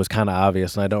add because it was kind of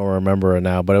obvious and I don't remember it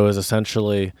now, but it was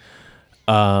essentially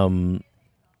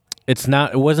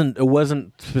it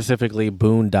wasn't specifically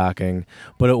boondocking,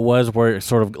 but it was where it's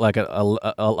sort of like a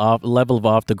level of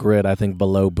off the grid, I think,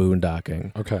 below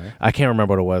boondocking. Okay. I can't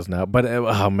remember what it was now, but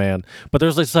but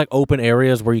there's this like open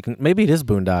areas where you can, maybe it is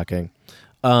boondocking.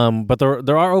 But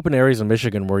there are open areas in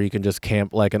Michigan where you can just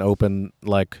camp, like an open,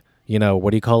 like, you know,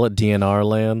 what do you call it? DNR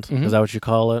land? Mm-hmm. Is that what you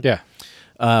call it? Yeah.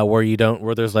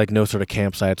 Where there's like no sort of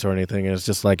campsites or anything, and it's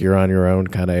just like you're on your own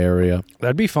kind of area.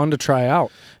 That'd be fun to try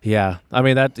out. Yeah, I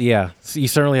mean you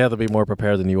certainly have to be more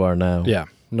prepared than you are now. Yeah,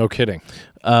 no kidding.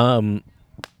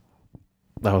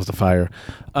 That was the fire.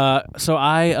 So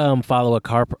I follow a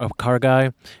car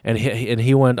guy, and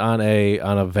he went on a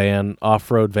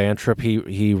off-road van trip.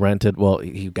 He rented. Well,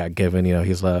 he got given. You know,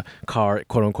 he's a car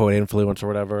quote unquote influence or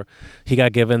whatever. He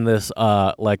got given this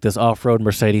this off-road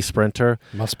Mercedes Sprinter.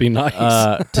 Must be nice.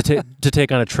 To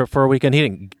take on a trip for a weekend.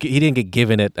 He didn't get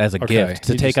given it as a gift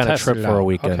to take on a trip for a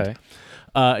weekend. Okay.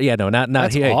 Not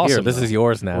that's here. Awesome, here, this is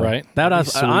yours now. Right.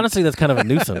 Honestly, that's kind of a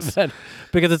nuisance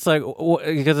because it's like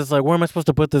where am I supposed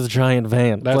to put this giant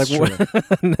van? That's true.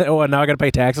 Now I got to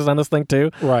pay taxes on this thing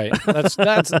too. Right. That's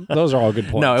those are all good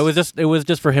points. No, it was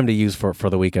just for him to use for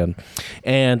the weekend,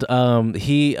 and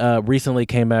he recently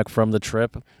came back from the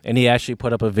trip, and he actually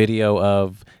put up a video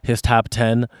of his top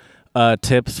 10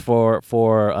 tips for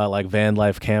like van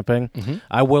life camping. Mm-hmm.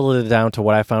 I whittled it down to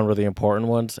what I found were the important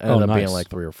ones, and ended up being like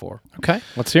 3 or 4. Okay,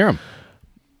 let's hear them.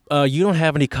 You don't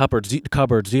have any cupboards. Do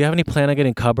you have any plan on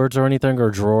getting cupboards or anything,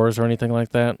 or drawers or anything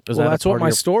like that? That's what my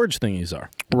storage thingies are.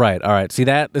 Right. All right. See,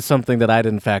 that is something that I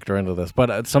didn't factor into this,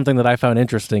 but something that I found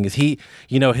interesting is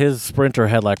his Sprinter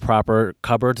had like proper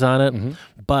cupboards on it, mm-hmm.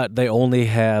 but they only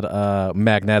had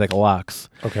magnetic locks.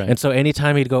 Okay. And so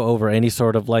anytime he'd go over any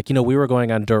sort of like, we were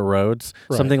going on dirt roads,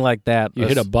 something like that. You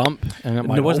hit a bump and it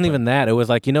might It wasn't open. even that. It was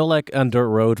like, like on dirt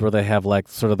roads where they have like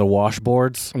sort of the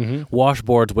washboards. Mm-hmm.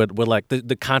 Washboards would like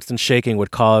the constant shaking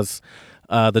would cause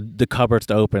the cupboards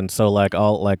to open, so like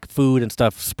all like food and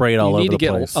stuff sprayed all over the place.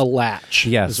 You need to get a latch.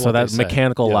 Yes, so that's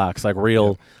mechanical locks, like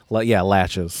real,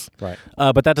 latches. Right.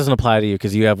 But that doesn't apply to you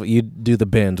because you do the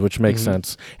bins, which makes mm-hmm.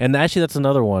 sense. And actually, that's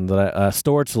another one that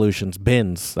storage solutions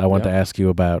bins. I want to ask you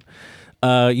about.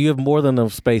 You have more than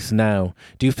enough space now.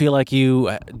 Do you feel like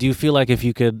if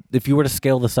you were to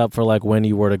scale this up for like when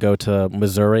you were to go to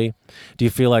Missouri, do you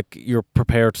feel like you're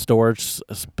prepared storage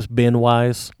bin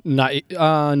wise? No.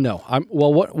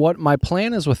 What my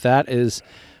plan is with that is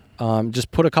just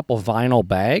put a couple vinyl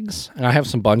bags, and I have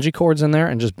some bungee cords in there,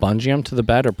 and just bungee them to the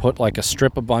bed, or put like a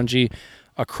strip of bungee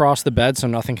across the bed so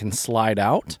nothing can slide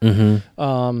out.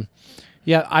 Mm-hmm.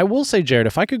 I will say, Jared,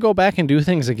 if I could go back and do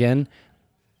things again,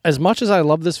 as much as I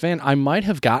love this van, I might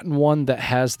have gotten one that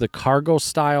has the cargo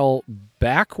style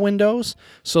back windows.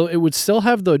 So it would still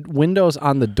have the windows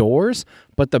on the doors,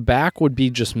 but the back would be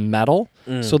just metal.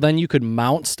 Mm. So then you could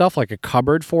mount stuff like a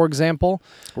cupboard, for example.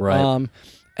 Right.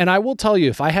 And I will tell you,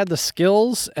 if I had the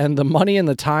skills and the money and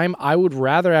the time, I would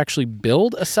rather actually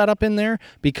build a setup in there,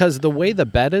 because the way the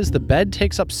bed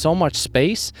takes up so much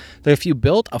space that if you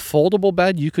built a foldable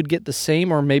bed, you could get the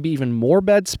same or maybe even more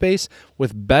bed space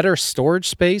with better storage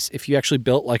space if you actually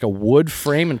built like a wood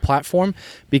frame and platform,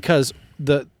 because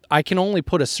I can only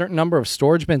put a certain number of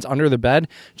storage bins under the bed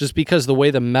just because the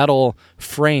way the metal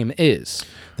frame is.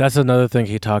 That's another thing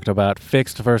he talked about,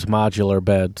 fixed versus modular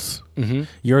beds. Mm-hmm.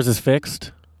 Yours is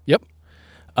fixed? Yep.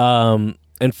 And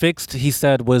fixed, he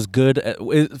said, was good.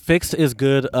 Fixed is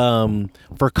good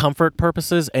for comfort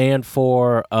purposes and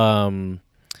for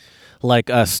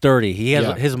sturdy. He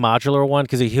has his modular one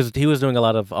because he was doing a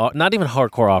lot of not even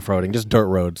hardcore off-roading, just dirt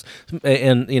roads,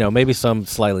 and maybe some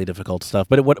slightly difficult stuff,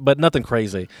 but nothing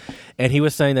crazy. And he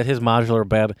was saying that his modular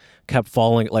bed kept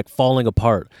falling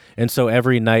apart, and so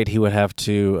every night he would have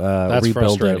to That's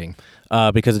rebuild frustrating.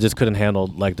 it because it just couldn't handle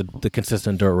like the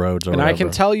consistent dirt roads. Or and whatever. I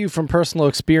can tell you from personal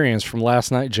experience from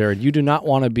last night, Jared, you do not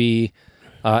want to be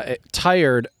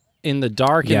tired in the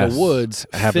dark in the woods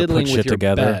fiddling with your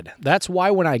bed. That's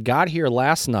why when I got here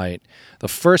last night, the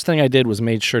first thing I did was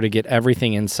made sure to get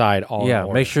everything inside all in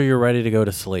order. Make sure you're ready to go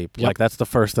to sleep. Yep. Like that's the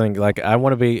first thing. Like I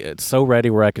want to be so ready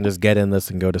where I can just get in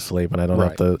this and go to sleep, and I don't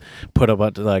have to put a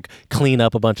bunch clean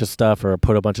up a bunch of stuff or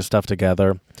put a bunch of stuff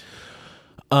together.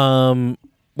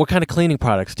 What kind of cleaning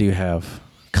products do you have?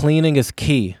 Cleaning is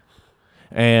key.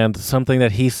 And something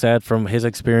that he said from his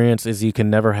experience is you can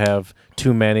never have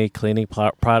too many cleaning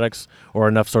products or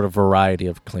enough sort of variety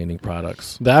of cleaning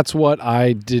products. That's what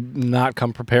I did not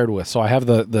come prepared with. So I have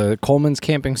the Coleman's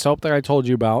camping soap that I told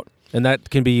you about. And that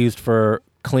can be used for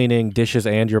cleaning dishes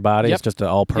and your body. Yep. It's just an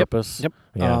all-purpose. Yep.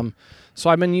 Yeah. So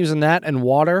I've been using that and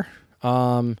water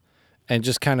and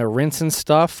just kind of rinsing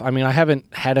stuff. I mean, I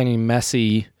haven't had any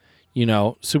messy,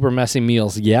 super messy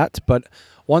meals yet, but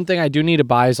one thing I do need to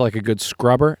buy is like a good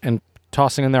scrubber and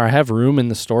tossing in there. I have room in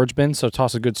the storage bin, so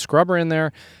toss a good scrubber in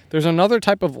there. There's another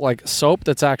type of like soap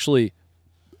that's actually,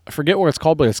 I forget what it's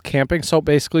called, but it's camping soap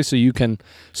basically. So you can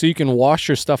wash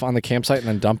your stuff on the campsite and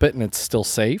then dump it, and it's still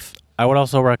safe. I would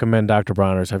also recommend Dr.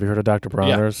 Bronner's. Have you heard of Dr.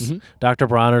 Bronner's? Yeah. Mm-hmm. Dr.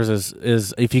 Bronner's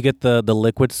is if you get the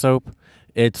liquid soap,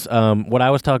 it's what I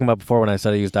was talking about before when I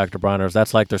said I use Dr. Bronner's.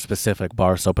 That's like their specific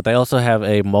bar soap, but they also have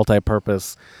a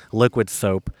multi-purpose liquid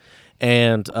soap.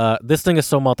 And this thing is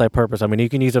so multi-purpose. I mean, you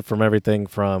can use it from everything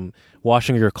from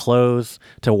washing your clothes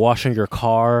to washing your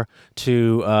car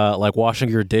to like washing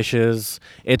your dishes.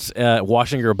 It's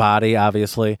washing your body,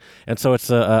 obviously. And so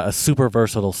it's a super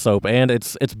versatile soap. And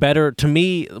it's better, to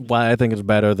me, why I think it's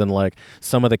better than like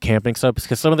some of the camping soaps,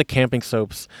 because some of the camping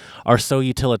soaps are so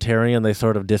utilitarian, they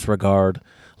sort of disregard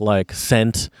like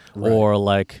scent or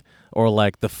like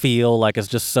the feel, like it's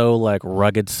just so like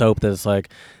rugged soap that it's like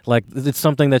it's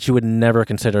something that you would never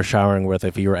consider showering with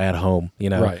if you were at home,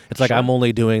 Right. It's like I'm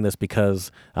only doing this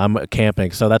because I'm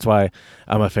camping. So that's why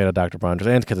I'm a fan of Dr. Bronner's,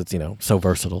 and because it's, so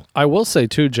versatile. I will say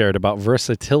too, Jared, about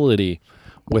versatility.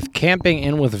 With camping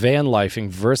and with van lifing,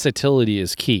 versatility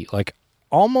is key. Like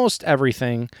almost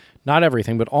everything, not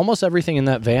everything, but almost everything in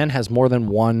that van has more than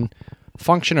one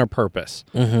function or purpose,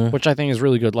 which I think is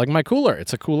really good. Like my cooler,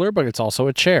 it's a cooler, but it's also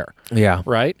a chair. Yeah.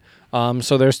 Right?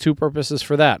 So there's two purposes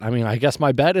for that. I mean, I guess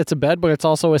my bed, it's a bed, but it's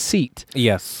also a seat.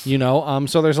 Yes.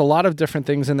 So there's a lot of different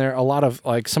things in there. A lot of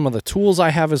like some of the tools I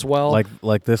have as well.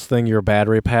 Like this thing, your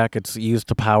battery pack, it's used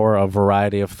to power a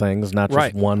variety of things, not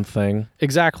just one thing.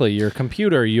 Exactly. Your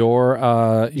computer,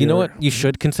 your you know what you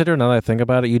should consider now that I think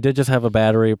about it? You did just have a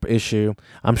battery issue.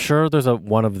 I'm sure there's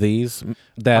one of these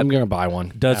that I'm going to buy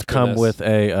one. Does come with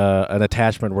an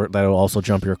attachment that will also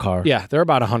jump your car. Yeah, they're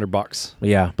about $100.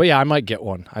 Yeah. But yeah, I might get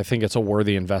one. I think it's a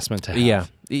worthy investment to have.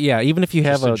 Yeah, even if you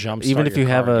have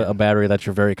a battery that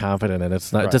you're very confident in,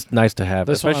 it's not just nice to have.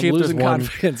 This especially one, I'm if losing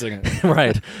confidence in it.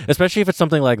 Right. Especially if it's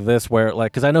something like this, where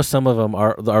because I know some of them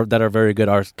are that are very good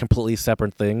are completely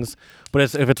separate things. But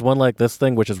if it's one like this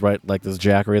thing, which is like this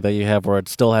Jackery that you have, where it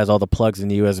still has all the plugs in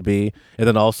USB, and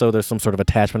then also there's some sort of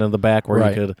attachment in the back where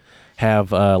you could have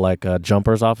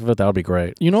jumpers off of it, that would be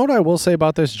great. You know what I will say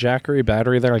about this Jackery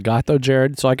battery that I got though,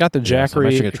 Jared? So I got the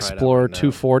Jackery Explorer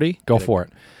 240. Go for it.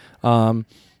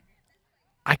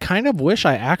 I kind of wish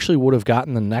I actually would have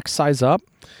gotten the next size up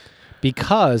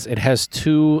because it has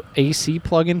two AC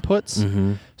plug inputs.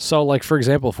 Mm-hmm. So like, for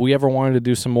example, if we ever wanted to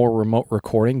do some more remote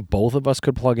recording, both of us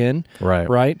could plug in. Right.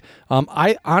 But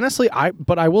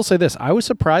I will say this. I was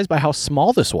surprised by how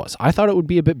small this was. I thought it would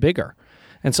be a bit bigger.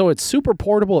 And so it's super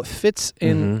portable. It fits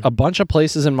in a bunch of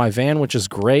places in my van, which is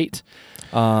great.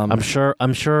 I'm sure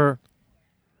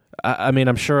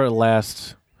it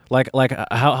lasts. Like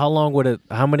how long would it?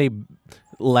 How many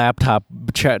laptop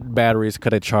batteries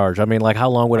could it charge? I mean, like how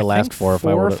long would it last for?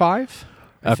 Four or five.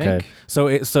 Okay, so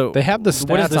they have the stats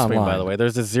what does this online. mean, by the way?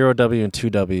 There's this 0W and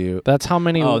 2W. That's how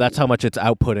many. Oh, that's how much it's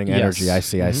outputting energy.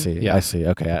 Yes. I see. Yeah. I see.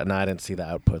 Okay, no, I didn't see the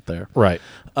output there. Right.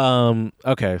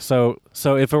 Okay. So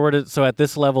if it were to, at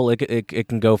this level, it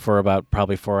can go for about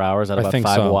probably 4 hours at about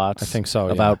 5 watts. I think so.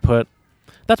 Of output.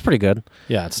 That's pretty good.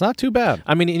 Yeah, it's not too bad.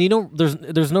 I mean, and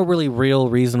there's no really real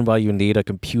reason why you need a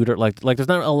computer. Like there's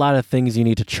not a lot of things you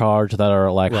need to charge that are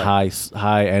like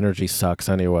high energy sucks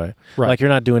anyway. Right. Like you're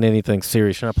not doing anything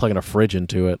serious. You're not plugging a fridge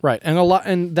into it. Right.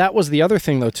 And that was the other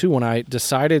thing though too when I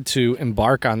decided to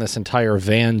embark on this entire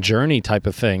van journey type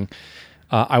of thing.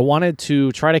 I wanted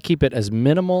to try to keep it as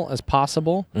minimal as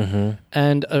possible,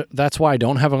 and that's why I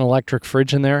don't have an electric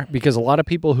fridge in there, because a lot of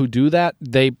people who do that,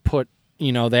 they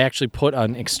actually put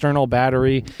an external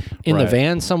battery in the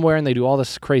van somewhere, and they do all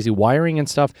this crazy wiring and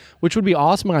stuff, which would be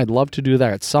awesome, and I'd love to do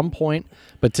that at some point.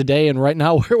 But today and right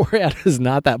now where we're at is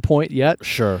not that point yet.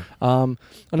 Sure.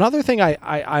 Another thing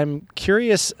I'm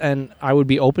curious, and I would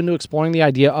be open to exploring the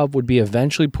idea of, would be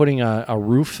eventually putting a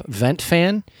roof vent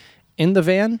fan in the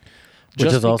van.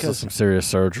 Which is also some serious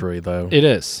surgery, though. It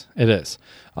is.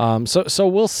 So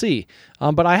we'll see.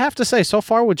 But I have to say, so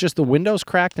far with just the windows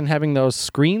cracked and having those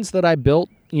screens that I built,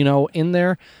 in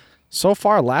there, so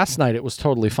far last night it was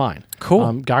totally fine.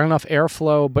 Cool. Got enough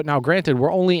airflow. But now, granted,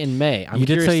 we're only in May. You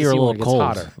did say you were a little cold.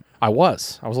 Hotter. I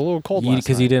was a little cold last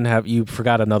night. Because you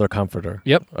forgot another comforter.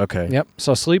 Yep. Okay. Yep.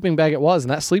 So sleeping bag it was,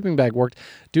 and that sleeping bag worked.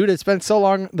 Dude, it's been so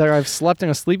long that I've slept in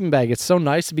a sleeping bag. It's so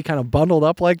nice to be kind of bundled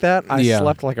up like that. I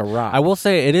slept like a rock. I will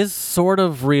say it is sort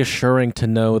of reassuring to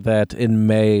know that in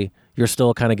May you're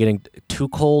still kind of getting too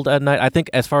cold at night. I think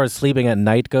as far as sleeping at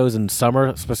night goes in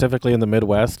summer, specifically in the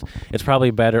Midwest, it's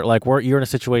probably better. Like you're in a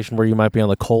situation where you might be on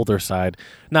the colder side,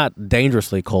 not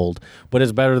dangerously cold, but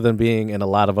it's better than being in a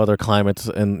lot of other climates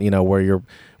and where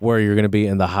you're going to be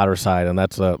in the hotter side, and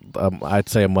that's I'd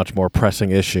say a much more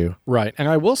pressing issue. Right, and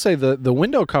I will say the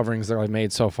window coverings that I've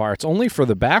made so far, it's only for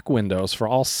the back windows, for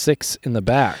all 6 in the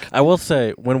back. I will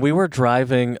say, when we were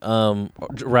driving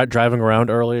around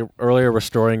earlier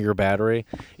restoring your battery,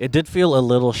 it did feel a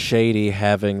little shady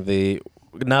having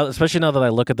especially now that I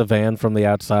look at the van from the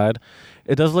outside,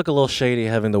 it does look a little shady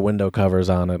having the window covers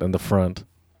on it in the front.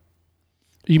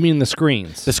 You mean the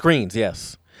screens? The screens,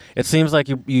 yes. It seems like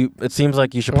you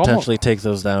should potentially take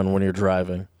those down when you're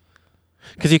driving,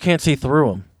 because you can't see through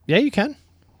them. Yeah, you can.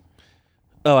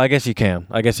 Oh, I guess you can.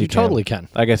 You totally can.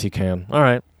 I guess you can. All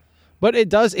right. But it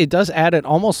does add, it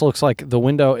almost looks like the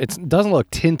window, it doesn't look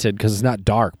tinted because it's not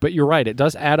dark, but you're right, it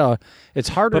does add it's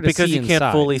harder to see inside. But because you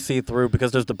can't fully see through,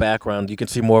 because there's the background, you can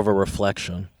see more of a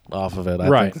reflection off of it. I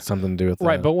think it's something to do with that.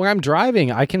 Right, but when I'm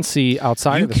driving, I can see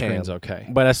outside of the screens okay.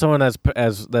 But as someone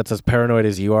that's as paranoid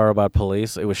as you are about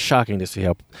police, it was shocking to see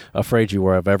how afraid you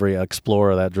were of every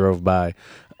Explorer that drove by.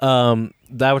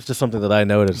 That was just something that I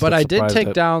noticed. But I did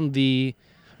take down the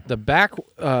back,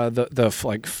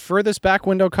 the furthest back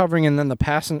window covering, and then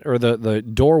the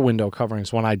door window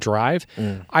coverings when I drive.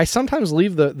 I sometimes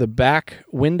leave the back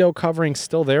window covering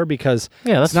still there because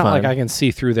it's not like I can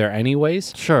see through there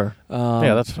anyways. Sure.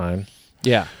 That's fine.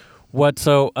 Yeah. What?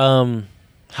 So,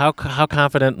 how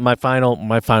confident? My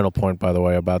final point, by the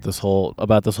way, about this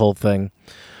whole thing.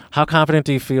 How confident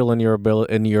do you feel in your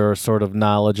ability, in your sort of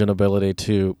knowledge and ability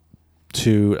to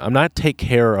not take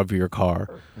care of your car,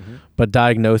 but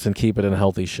diagnose and keep it in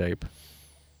healthy shape?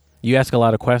 You ask a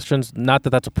lot of questions. Not that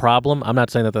that's a problem. I'm not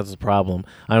saying that that's a problem.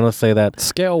 I'm going to say that...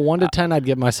 Scale 1 to 10, I'd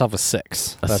give myself a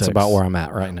 6. That's about where I'm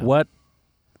at right now. What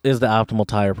is the optimal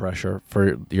tire pressure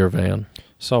for your van?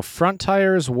 So front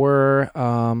tires were...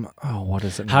 what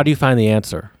is it now? How do you find the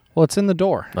answer? Well, it's in the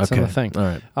door. It's in the thing. All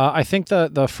right. I think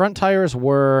the front tires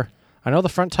were... I know the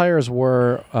front tires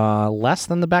were less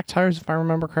than the back tires, if I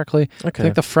remember correctly. Okay. I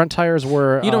think the front tires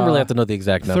were... You don't really have to know the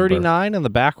exact number. 39, and the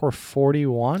back were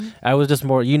 41. I was just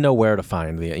more... where to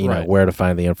find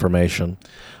the information.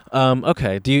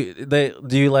 Okay. Do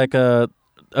you like a...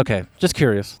 Okay, just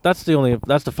curious. That's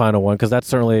the final one, because that's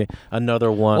certainly another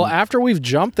one. Well, after we've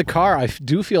jumped the car, I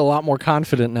do feel a lot more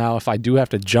confident now if I do have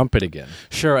to jump it again.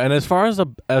 Sure, and as far as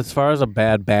a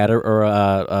bad battery or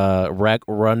a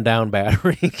rundown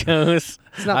battery goes,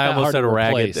 it's not that hard to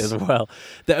replace as well.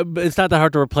 It's not that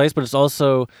hard to replace, but it's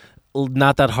also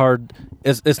not that hard.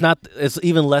 It's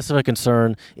even less of a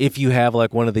concern if you have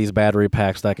like one of these battery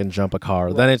packs that can jump a car.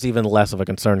 Right. Then it's even less of a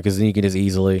concern, because then you can just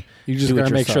easily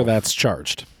gotta make sure that's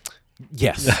charged.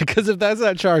 Yes, because if that's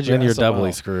not charged, then you're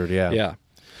doubly screwed. Yeah.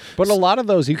 But a lot of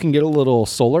those, you can get a little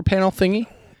solar panel thingy.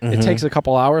 It takes a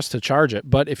couple hours to charge it,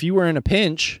 but if you were in a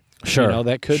pinch,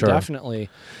 that could definitely.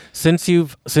 Since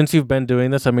you've been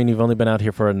doing this, I mean, you've only been out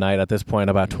here for a night at this point,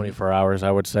 about 24 hours, I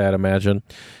would say, I'd imagine.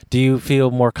 Do you feel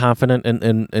more confident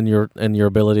in your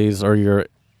abilities or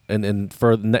in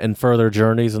further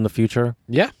journeys in the future?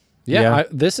 Yeah.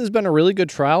 This has been a really good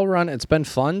trial run. It's been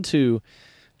fun to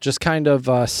just kind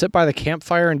of sit by the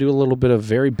campfire and do a little bit of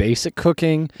very basic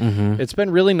cooking. It's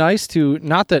been really nice to,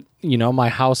 not that my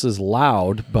house is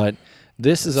loud, but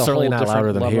this is certainly a whole not different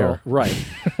louder than level. Here. Right.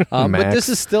 But this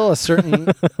is still a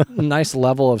certain nice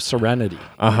level of serenity.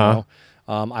 I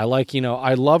like,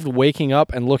 I loved waking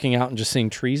up and looking out and just seeing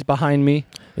trees behind me.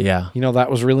 Yeah. That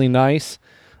was really nice.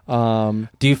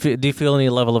 Do you feel any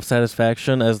level of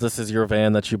satisfaction as this is your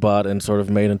van that you bought and sort of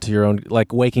made into your own?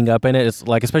 Like waking up in it, it's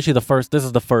like especially this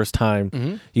is the first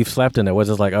time you've slept in it. Was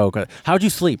it like, oh, okay. How'd you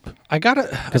sleep?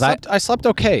 I slept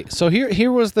okay. So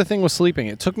here was the thing with sleeping.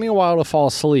 It took me a while to fall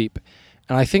asleep,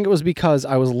 and I think it was because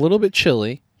I was a little bit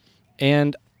chilly,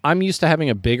 and I'm used to having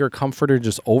a bigger comforter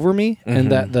just over me,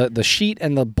 and that the sheet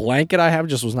and the blanket I have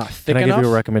just was not thick enough. Can I give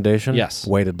you a recommendation? Yes.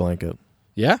 Weighted blanket.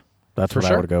 Yeah. That's what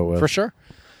I would go with. For sure.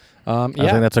 I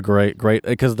think that's a great,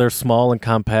 because they're small and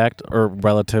compact, or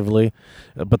relatively,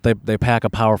 but they pack a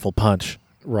powerful punch.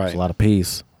 Right. It's a lot of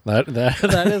peace. That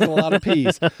is a lot of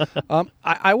peace.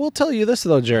 I will tell you this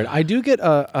though, Jared. I do get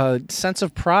a sense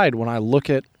of pride when I look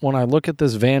at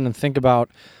this van and think about,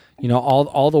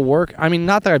 all the work. I mean,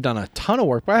 not that I've done a ton of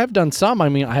work, but I have done some. I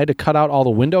mean, I had to cut out all the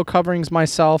window coverings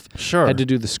myself. Sure. I had to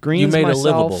do the screens myself. You made it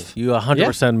livable. You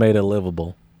 100% made it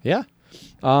livable. Yeah.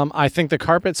 I think the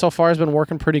carpet so far has been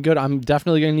working pretty good. I'm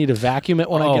definitely going to need to vacuum it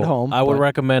when I get home. I would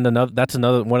recommend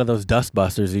another one of those dust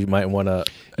busters you might want to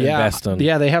invest in.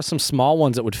 Yeah, they have some small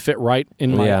ones that would fit right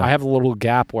in my... I have a little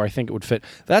gap where I think it would fit.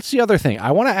 That's the other thing.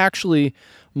 I want to actually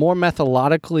more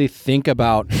methodologically think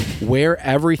about where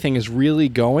everything is really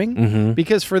going.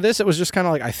 Because for this, it was just kind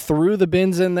of like I threw the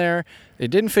bins in there. It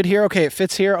didn't fit here. Okay, it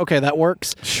fits here. Okay, that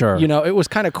works. Sure. It was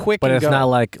kind of quick. But it's not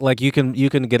like you can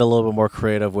get a little bit more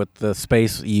creative with the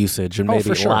space usage and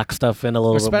maybe lock stuff in a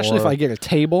little bit more. Especially if I get a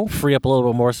table. Free up a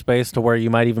little bit more space to where you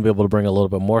might even be able to bring a little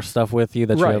bit more stuff with you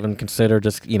that you haven't considered.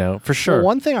 Just, for sure. Well,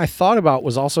 one thing I thought about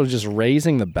was also just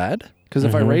raising the bed. Because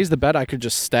if I raise the bed, I could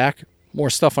just stack more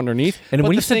stuff underneath. And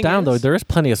when you sit down, though, there is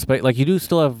plenty of space. Like, you do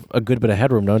still have a good bit of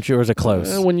headroom, don't you? Or is it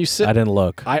close? When you sit... I didn't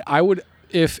look. I would...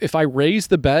 If I raise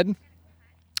the bed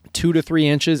 2 to 3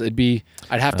 inches, I'd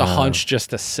have to hunch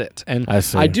just to sit. And I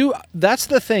see. That's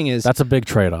the thing is... That's a big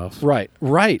trade-off.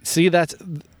 Right. See, that's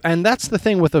the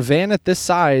thing with a van at this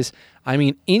size. I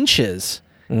mean, inches...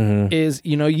 is,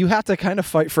 you have to kind of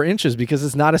fight for inches because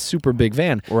it's not a super big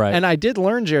van. Right. And I did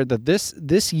learn, Jared, that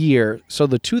this year, so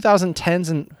the 2010s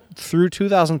and through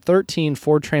 2013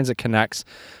 Ford Transit Connects,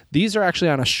 these are actually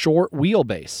on a short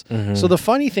wheelbase. So the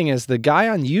funny thing is, the guy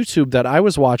on YouTube that I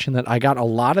was watching that I got a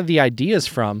lot of the ideas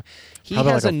from, he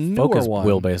has a newer Focus one.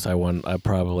 Wheelbase. I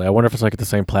wonder if it's like at the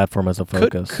same platform as a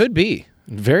Focus. Could be.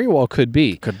 Very well could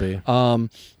be. Could be.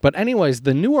 But anyways,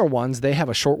 the newer ones, they have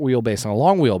a short wheelbase and a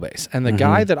long wheelbase. And the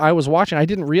guy that I was watching, I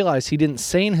didn't realize he didn't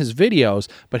say in his videos,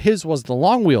 but his was the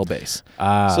long wheelbase.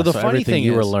 So the funny thing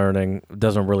you were learning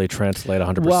doesn't really translate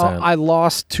 100%. Well, I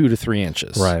lost 2 to 3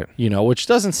 inches. Right. Which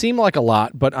doesn't seem like a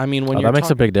lot, but I mean, when that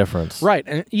makes a big difference. Right.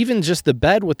 And even just the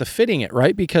bed with the fitting it,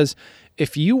 right? Because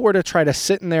if you were to try to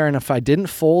sit in there and if I didn't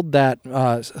fold that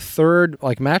third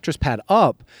mattress pad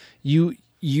up,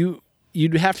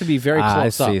 you'd have to be very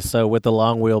close up. I see. So with the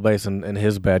long wheelbase and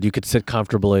his bed, you could sit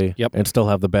comfortably and still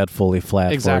have the bed fully flat,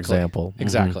 for example.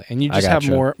 Exactly. And you just have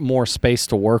more space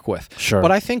to work with. Sure.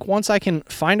 But I think once I can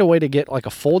find a way to get like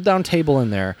a fold-down table in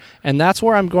there, and that's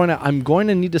where I'm going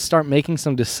to need to start making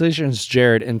some decisions,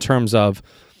 Jared, in terms of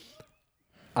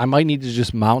I might need to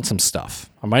just mount some stuff.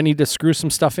 I might need to screw some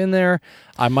stuff in there.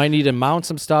 I might need to mount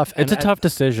some stuff. It's a tough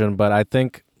decision, but I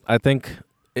think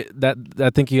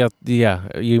you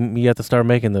have to start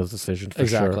making those decisions for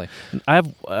exactly. Sure.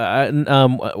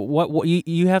 What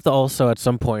you have to also at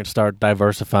some point start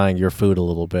diversifying your food a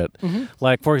little bit.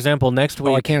 Like for example, next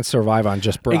week I can't survive on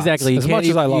just brats. Exactly. As much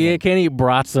as I love them. You can't eat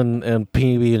brats and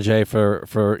PB&J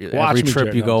for every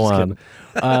trip you go on.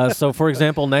 So, for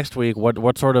example, next week,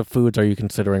 what sort of foods are you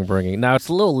considering bringing? Now, it's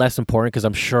a little less important because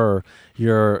I'm sure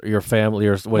your family,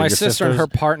 my sister and her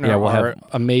partner are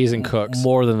amazing cooks.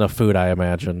 More than the food, I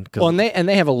imagine. Well, and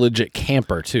they have a legit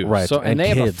camper too, right? So and they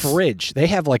have a fridge. They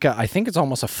have I think it's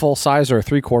almost a full size or a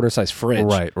 3/4 size fridge,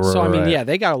 right? So I mean,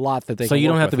 they got a lot that they. So can you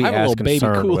don't work have to be with. as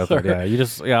concerned with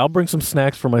it. Yeah, I'll bring some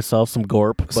snacks for myself, some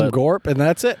gorp, and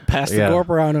that's it. Pass the gorp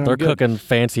around, and they're cooking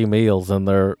fancy meals, and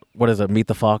they're Meet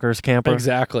the Fockers camper.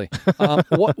 Exactly.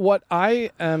 What I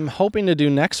am hoping to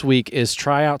do next week is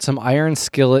try out some iron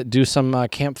skillet, do some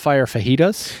campfire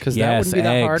fajitas because that wouldn't be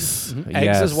that hard.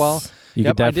 Eggs as well. You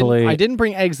could definitely. I didn't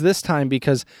bring eggs this time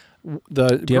because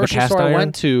the grocery store I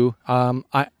went to,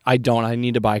 I don't. I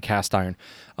need to buy cast iron.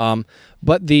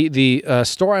 But the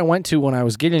store I went to when I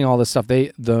was getting all this stuff,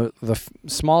 the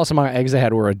smallest amount of eggs they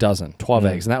had were 12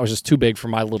 eggs, and that was just too big for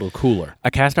my little cooler.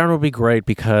 A cast iron would be great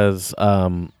because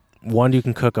one, you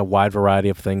can cook a wide variety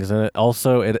of things in it.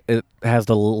 Also, it has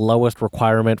the lowest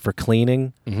requirement for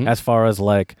cleaning as far as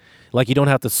like you don't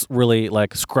have to really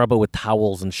scrub it with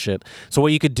towels and shit. So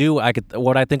what you could do,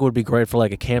 what I think would be great for a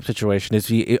camp situation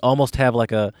is you almost have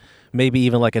maybe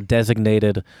even a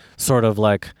designated sort of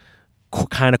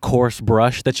kind of coarse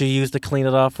brush that you use to clean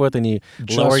it off with, and you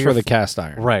lower for the cast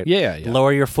iron. Right. Yeah.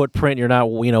 Lower your footprint. You're not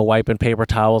wiping paper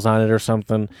towels on it or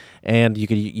something, and you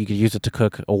could use it to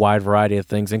cook a wide variety of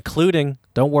things, including.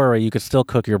 Don't worry, you could still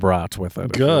cook your brats with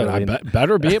it. Good. I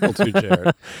better be able to,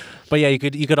 Jared. But yeah, you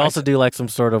could also do like some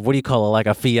sort of, what do you call it, like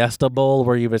a fiesta bowl,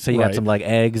 where you would say you got some like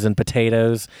eggs and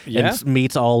potatoes and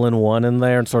meats all in one in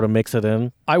there and sort of mix it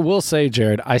in. I will say,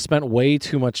 Jared, I spent way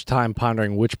too much time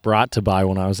pondering which brat to buy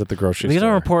when I was at the grocery store. These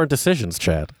are important decisions,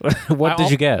 Chad. What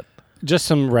did you get? Just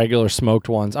some regular smoked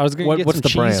ones. I was going to get some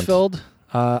cheese-filled.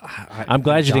 I'm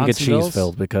glad you didn't get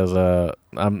cheese-filled because,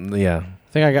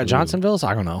 I think I got Johnsonville's.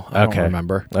 I don't know. I don't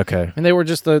remember. Okay. And they were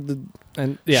just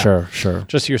Sure.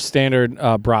 Just your standard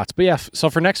brats. But yeah, so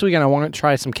for next weekend, I want to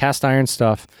try some cast iron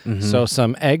stuff. Mm-hmm. So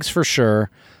some eggs for sure.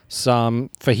 Some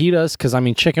fajitas, because,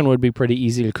 chicken would be pretty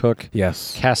easy to cook.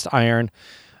 Yes. Cast iron.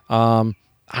 I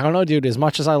don't know, dude. As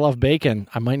much as I love bacon,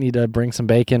 I might need to bring some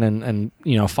bacon and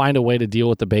find a way to deal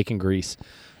with the bacon grease.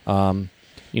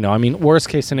 Worst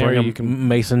case scenario, you can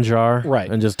mason jar,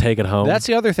 right, and just take it home. That's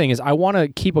the other thing is I want to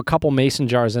keep a couple mason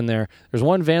jars in there. There's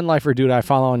one van lifer dude I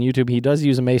follow on YouTube. He does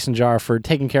use a mason jar for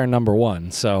taking care of number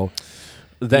one. So,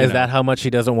 is that how much he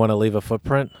doesn't want to leave a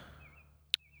footprint?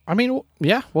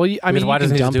 Yeah. Well, why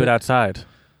doesn't he just do it outside?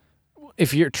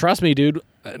 If you're, trust me, dude.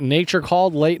 Nature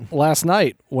called late last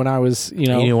night when I was, You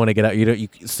didn't want to get out. You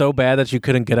so bad that you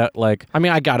couldn't get out. Like,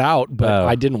 I got out, but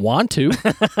I didn't want to.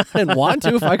 I didn't want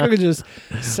to. If I could have just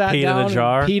sat down and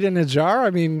peed in a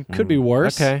jar, could be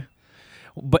worse. Okay.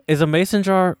 But is a mason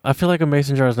jar? I feel like a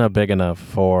mason jar is not big enough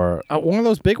for one of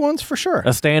those big ones for sure.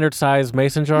 A standard size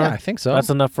mason jar. Yeah, I think so. That's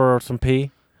enough for some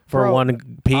pee. For one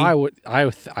pee?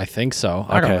 I think so.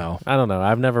 I don't know. I don't know.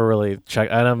 I've never really checked.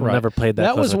 I've never played that.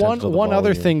 That was one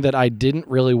other thing that I didn't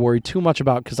really worry too much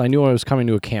about because I knew I was coming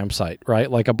to a campsite, right?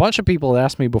 Like a bunch of people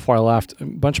asked me before I left, a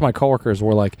bunch of my coworkers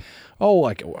were like, oh,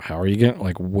 like, how are you going to,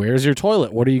 like, where's your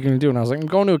toilet? What are you going to do? And I was like, I'm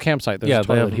going to a campsite. There's a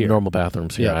toilet they have here. Normal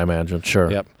bathrooms here, I imagine. Sure.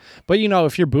 Yep. But,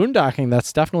 if you're boondocking,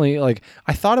 that's definitely, like,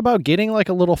 I thought about getting, like,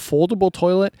 a little foldable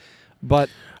toilet, but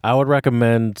I would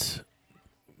recommend...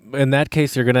 In that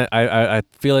case, you're gonna. I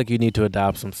feel like you need to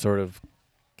adopt some sort of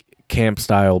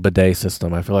camp-style bidet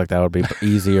system. I feel like that would be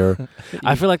easier.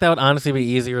 I feel like that would honestly be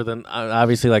easier than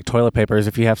obviously like toilet papers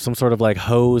if you have some sort of like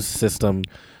hose system.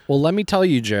 Well, let me tell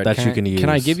you, Jared, that you can use. Can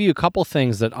I give you a couple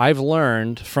things that I've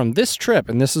learned from this trip,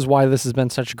 and this is why this has been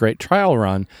such a great trial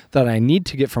run that I need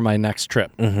to get for my next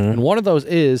trip. Mm-hmm. And one of those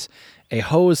is a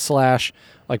hose /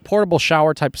 like portable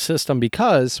shower type system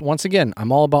because, once again,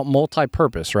 I'm all about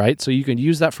multi-purpose, right? So you can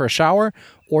use that for a shower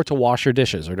or to wash your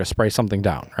dishes or to spray something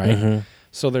down, right? Mm-hmm.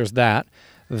 So there's that.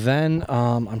 Then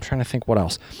I'm trying to think what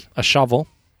else. A shovel,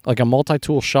 like a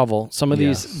multi-tool shovel. Some of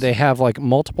these, they have like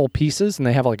multiple pieces and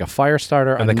they have like a fire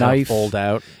starter, and a they knife. Kind of fold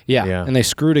out. Yeah, and they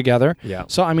screw together. Yeah.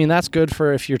 So, that's good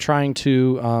for if you're trying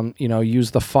to,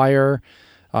 use the fire,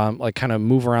 like kind of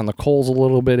move around the coals a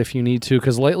little bit if you need to.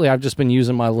 Because lately I've just been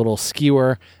using my little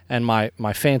skewer and my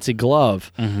fancy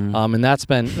glove, and that's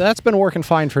been working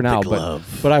fine for now.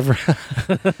 But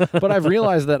I've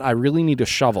realized that I really need a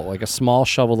shovel, like a small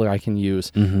shovel that I can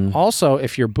use. Mm-hmm. Also,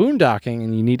 if you're boondocking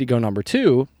and you need to go number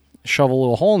 2, shovel a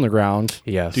little hole in the ground,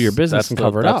 do your business and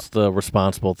cover it up. That's the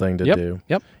responsible thing to do.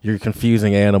 Yep. You're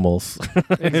confusing animals.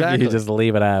 Exactly. You just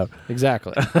leave it out.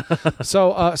 Exactly.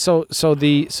 So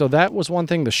that was one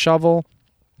thing, the shovel.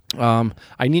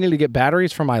 I needed to get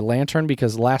batteries for my lantern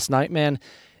because last night, man,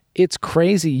 it's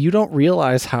crazy. You don't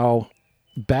realize how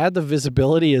bad the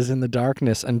visibility is in the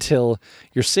darkness until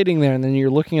you're sitting there and then you're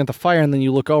looking at the fire and then you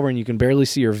look over and you can barely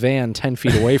see your van 10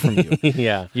 feet away from you.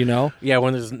 Yeah. Yeah,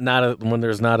 when there's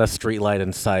not a street light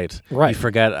in sight. Right. You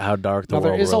forget how dark the world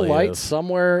really is. There is a light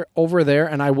somewhere over there,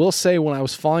 and I will say when I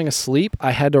was falling asleep,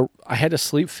 I had to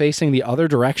sleep facing the other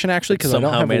direction actually because I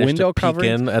don't have a window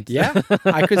covering. Yeah,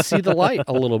 I could see the light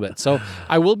a little bit. So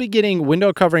I will be getting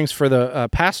window coverings for the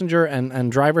passenger and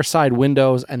driver side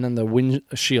windows and then the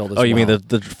windshield as well. Oh, you mean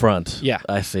the front? Yeah.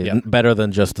 I see. Yeah. Better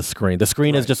than just the screen. The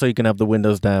screen is just so you can have the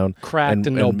windows down. Cracked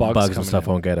and no bugs and stuff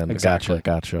won't get in. Exactly.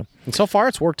 Gotcha. And so far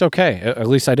it's worked okay. At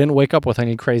least I didn't wake up with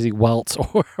any crazy welts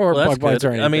or bug bites or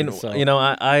anything. I mean, so.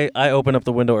 I opened up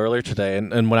the window earlier today,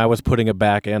 and when I was putting it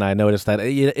back in, I noticed that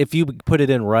if you put it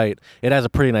in right, it has a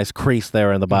pretty nice crease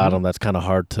there in the bottom. Mm-hmm. That's kind of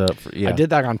hard to... Yeah. I did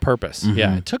that on purpose. Mm-hmm.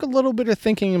 Yeah, it took a little bit of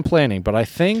thinking and planning, but I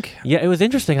think... Yeah, it was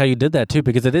interesting how you did that, too,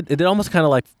 because it almost kind of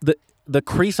like... the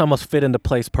crease almost fit into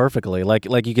place perfectly. Like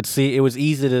you could see, it was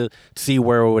easy to see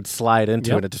where it would slide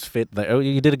into, and it just fit there. Oh,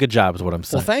 you did a good job, is what I'm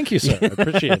saying. Well, thank you, sir. I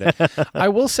appreciate it. I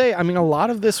will say, I mean, a lot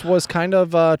of this was kind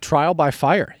of trial by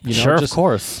fire. You know, sure, just of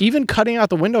course. Even cutting out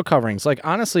the window coverings. Like,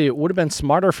 honestly, it would have been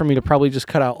smarter for me to probably just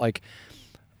cut out, like,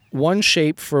 one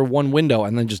shape for one window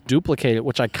and then just duplicate it,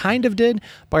 which I kind of did,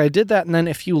 but I did that. And then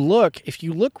if you look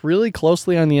really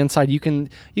closely on the inside, you can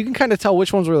kind of tell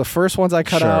which ones were the first ones I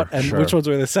cut out and which ones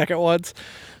were the second ones.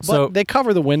 But so, they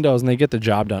cover the windows and they get the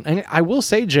job done. And I will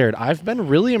say, Jared, I've been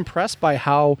really impressed by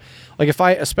how, like,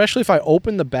 especially if I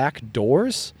open the back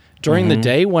doors during the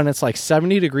day when it's like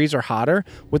 70 degrees or hotter,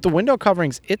 with the window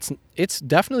coverings, it's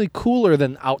definitely cooler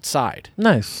than outside.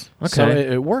 Nice. Okay. So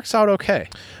it works out okay.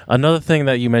 Another thing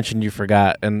that you mentioned you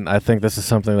forgot, and I think this is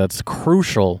something that's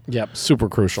crucial. Yep, super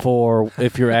crucial. For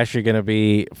if you're actually going to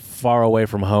be far away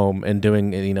from home and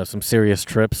doing, you know, some serious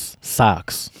trips,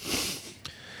 socks.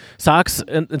 Socks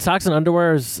and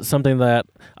underwear is something that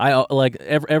I like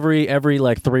every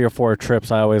like 3 or 4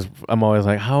 trips. I'm always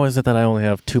like, how is it that I only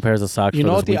have 2 pairs of socks? You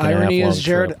know what the irony is,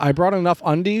 Jared? Trip? I brought enough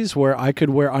undies where I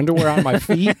could wear underwear on my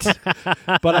feet,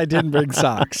 but I didn't bring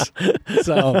socks.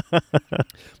 So,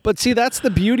 but see, that's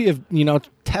the beauty of, you know,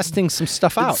 testing some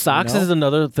stuff out. Socks, you know? is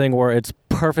another thing where it's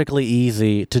perfectly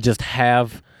easy to just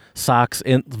have socks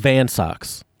in van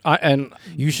socks. And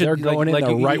you should, they're going in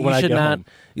there right when I get home.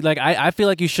 Like, I feel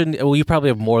like you shouldn't. Well, you probably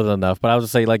have more than enough, but I would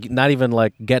say, like, not even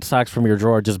like get socks from your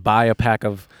drawer. Just buy a pack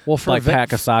of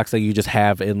pack of socks that you just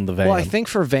have in the van. Well, I think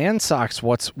for van socks,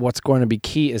 what's going to be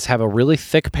key is have a really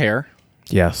thick pair.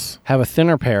 Yes. Have a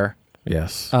thinner pair.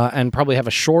 Yes. And probably have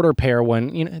a shorter pair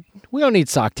when, you know, we don't need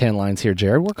sock tan lines here,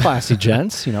 Jared. We're classy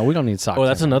gents. You know, we don't need sock. Oh,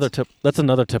 that's another tip. That's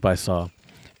another tip I saw.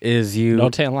 Is you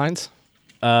no tan lines?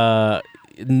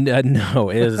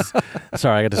 No,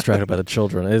 sorry, I got distracted by the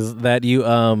children. Is that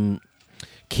you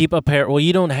keep a pair? Well,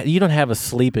 you don't have a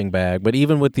sleeping bag, but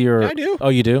even with your, I do. Oh,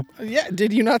 you do? Yeah.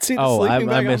 Did you not see the sleeping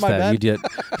bag I missed on my that. bed? You did.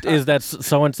 Is that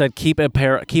someone said keep a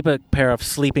pair of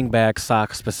sleeping bag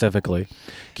socks specifically?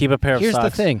 Keep a pair of socks. Here's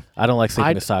the thing. I don't like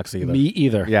sleeping socks either. Me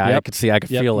either. Yeah, yep. I could see. I could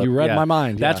feel it. You read my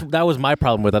mind. That was my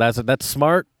problem with it. I said that's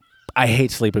smart. I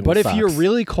hate sleeping with socks. But if you're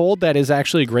really cold, that is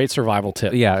actually a great survival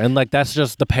tip. Yeah, and like that's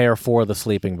just the pair for the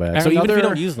sleeping bag. And so even if you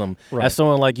don't use them, as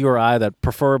someone like you or I that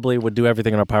preferably would do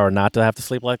everything in our power not to have to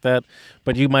sleep like that,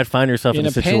 but you might find yourself in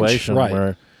a situation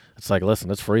where it's like, listen,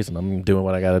 it's freezing. I'm doing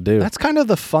what I got to do. That's kind of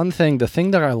the fun thing. The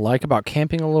thing that I like about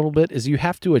camping a little bit is you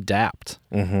have to adapt.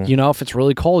 Mm-hmm. You know, if it's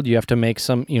really cold, you have to make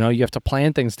some, you know, you have to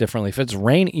plan things differently. If it's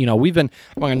raining, you know, I'm going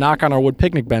to knock on our wood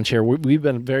picnic bench here. We've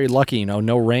been very lucky, you know,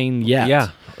 no rain yet.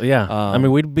 Yeah. I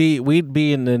mean, we'd be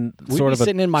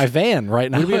sitting in my van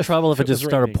right now. We'd be in trouble if it just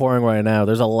started pouring right now.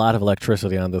 There's a lot of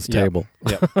electricity on this table.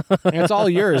 Yep. And it's all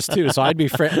yours too. So I'd be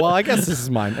well, I guess this is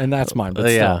mine and that's mine, but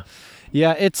still.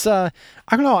 Yeah, it's I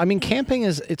don't know. I mean, camping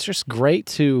it's just great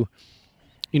to,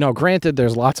 you know, granted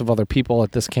there's lots of other people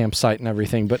at this campsite and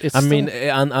everything, but it's let's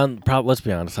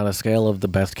be honest, on a scale of the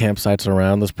best campsites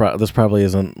around, this probably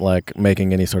isn't like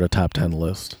making any sort of top 10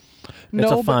 list.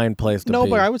 It's a fine place to be. No,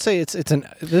 but I would say it's a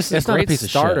great piece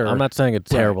starter. Of shit. I'm not saying it's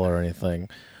terrible or anything,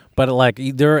 but like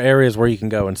there are areas where you can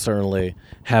go and certainly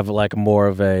have like more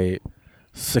of a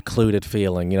secluded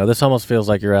feeling. You know, this almost feels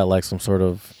like you're at like some sort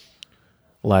of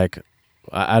like,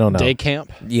 I don't know. Day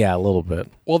camp? Yeah, a little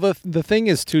bit. Well, the thing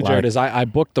is, too, Jared, is I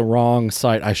booked the wrong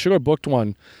site. I should have booked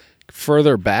one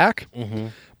further back,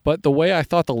 but the way I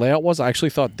thought the layout was, I actually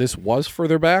thought this was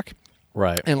further back.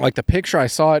 Right. And like the picture I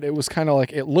saw it was kind of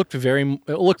like, it looked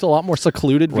a lot more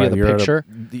secluded via the picture.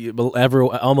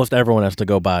 Almost everyone has to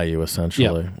go by you,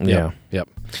 essentially. Yep.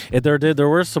 There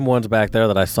were some ones back there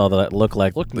that I saw that looked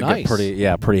nice.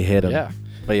 Pretty hidden. Yeah.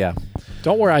 But yeah.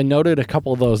 Don't worry, I noted a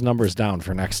couple of those numbers down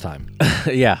for next time.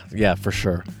 yeah, for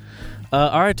sure.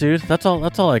 All right, dude. That's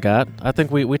all I got. I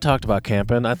think we talked about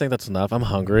camping. I think that's enough. I'm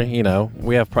hungry. You know,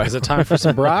 we have. Is it time for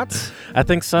some brats? I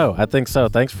think so.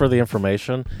 Thanks for the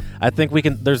information. I think we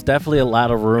can. There's definitely a lot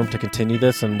of room to continue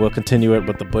this, and we'll continue it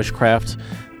with the bushcraft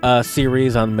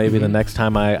series on maybe the next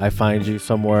time I find you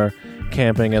somewhere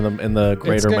camping in the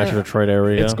greater Metro Detroit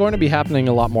area. It's going to be happening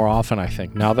a lot more often, I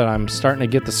think. Now that I'm starting to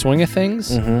get the swing of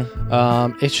things,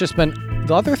 it's just been.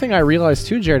 The other thing I realized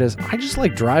too, Jared, is I just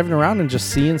like driving around and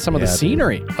just seeing some of the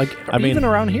scenery. Like, even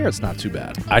around here, it's not too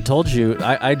bad. I told you,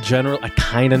 I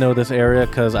kind of know this area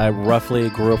because I roughly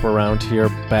grew up around here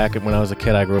back when I was a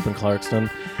kid. I grew up in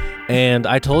Clarkston. And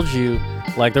I told you,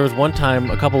 like, there was one time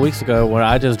a couple weeks ago where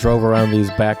I just drove around these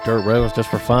back dirt roads just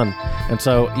for fun. And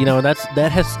so, you know, that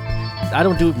has, I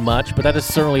don't do much, but that has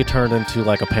certainly turned into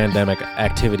like a pandemic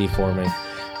activity for me.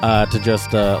 To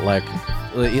just like,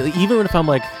 even if I'm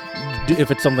like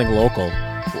if it's something local,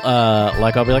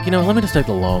 like I'll be like, let me just take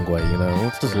the long way,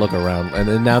 let's just look around. And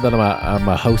then now that I'm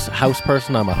a house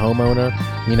person, I'm a homeowner,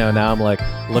 now I'm like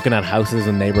looking at houses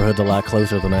and neighborhoods a lot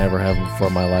closer than I ever have before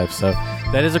in my life. So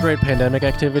that is a great pandemic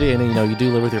activity, and you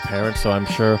do live with your parents, so I'm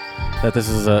sure that this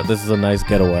is a nice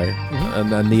getaway,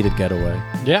 a needed getaway.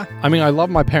 Yeah, I mean, I love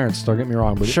my parents. Don't get me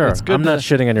wrong, but sure, it's good. I'm not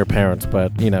shitting on your parents,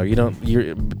 but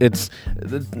it's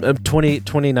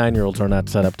 29-year-olds are not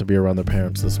set up to be around their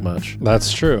parents this much.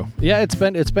 That's true. Yeah, it's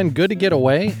been good to get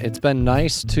away. It's been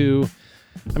nice to.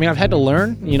 I mean, I've had to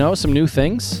learn, some new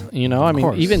things. I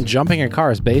mean, even jumping a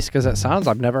car, as basic as that sounds,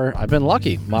 I've been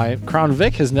lucky. My Crown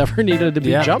Vic has never needed to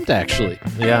be jumped, actually.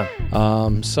 Yeah.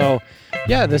 So,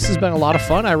 yeah, this has been a lot of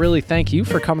fun. I really thank you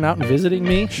for coming out and visiting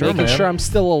me, making sure I'm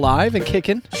still alive and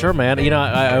kicking. Sure, man.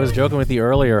 I was joking with you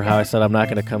earlier how I said I'm not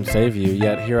going to come save you.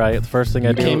 Yet the first thing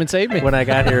I do came and saved me when I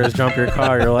got here is jump your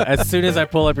car. You're like, as soon as I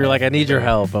pull up, you're like, I need your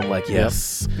help. I'm like,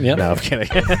 yes. Yep. No, I'm kidding.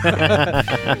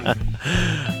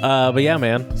 But yeah,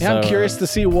 man. Yeah, I'm curious to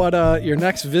see what your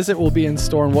next visit will be in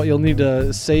store and what you'll need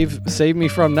to save me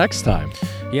from next time.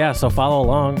 Yeah, so follow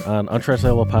along on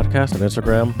Untranslatable Podcast on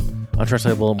Instagram,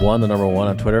 Untranslatable1, the number 1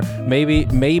 on Twitter.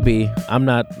 Maybe, I'm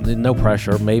not, no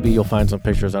pressure, maybe you'll find some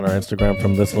pictures on our Instagram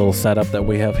from this little setup that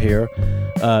we have here.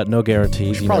 No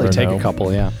guarantees. Should probably take a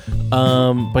couple, yeah.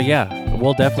 But yeah,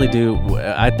 we'll definitely do.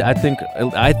 I think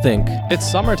it's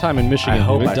summertime in Michigan. I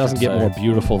hope it doesn't get more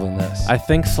beautiful than this. I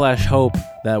think / hope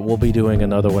that we'll be doing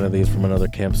another one of these from another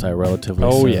campsite relatively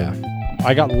soon. Oh yeah,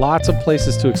 I got lots of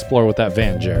places to explore with that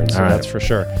van, Jared. So that's for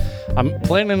sure. I'm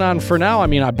planning on, for now,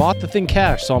 I bought the thing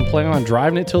cash, so I'm planning on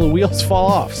driving it till the wheels fall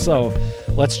off. So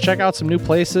let's check out some new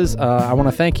places. I want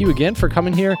to thank you again for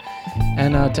coming here.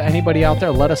 And to anybody out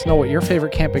there, let us know what your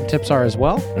favorite camping tips are as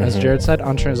well. As Jared said,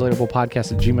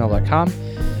 untranslatablepodcast@gmail.com.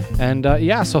 And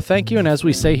so thank you. And as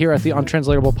we say here at the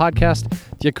Untranslatable Podcast,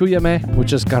 dziękujemy,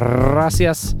 muchas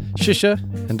gracias, shisha,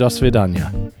 and do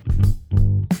svidania.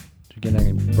 Get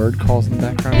any bird calls in the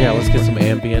background? Yeah, let's get some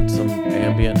ambient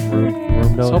room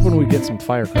noise. I was hoping we'd get some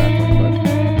fire crackling, but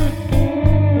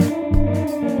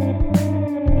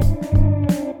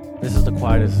this is the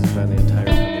quietest it's been the entire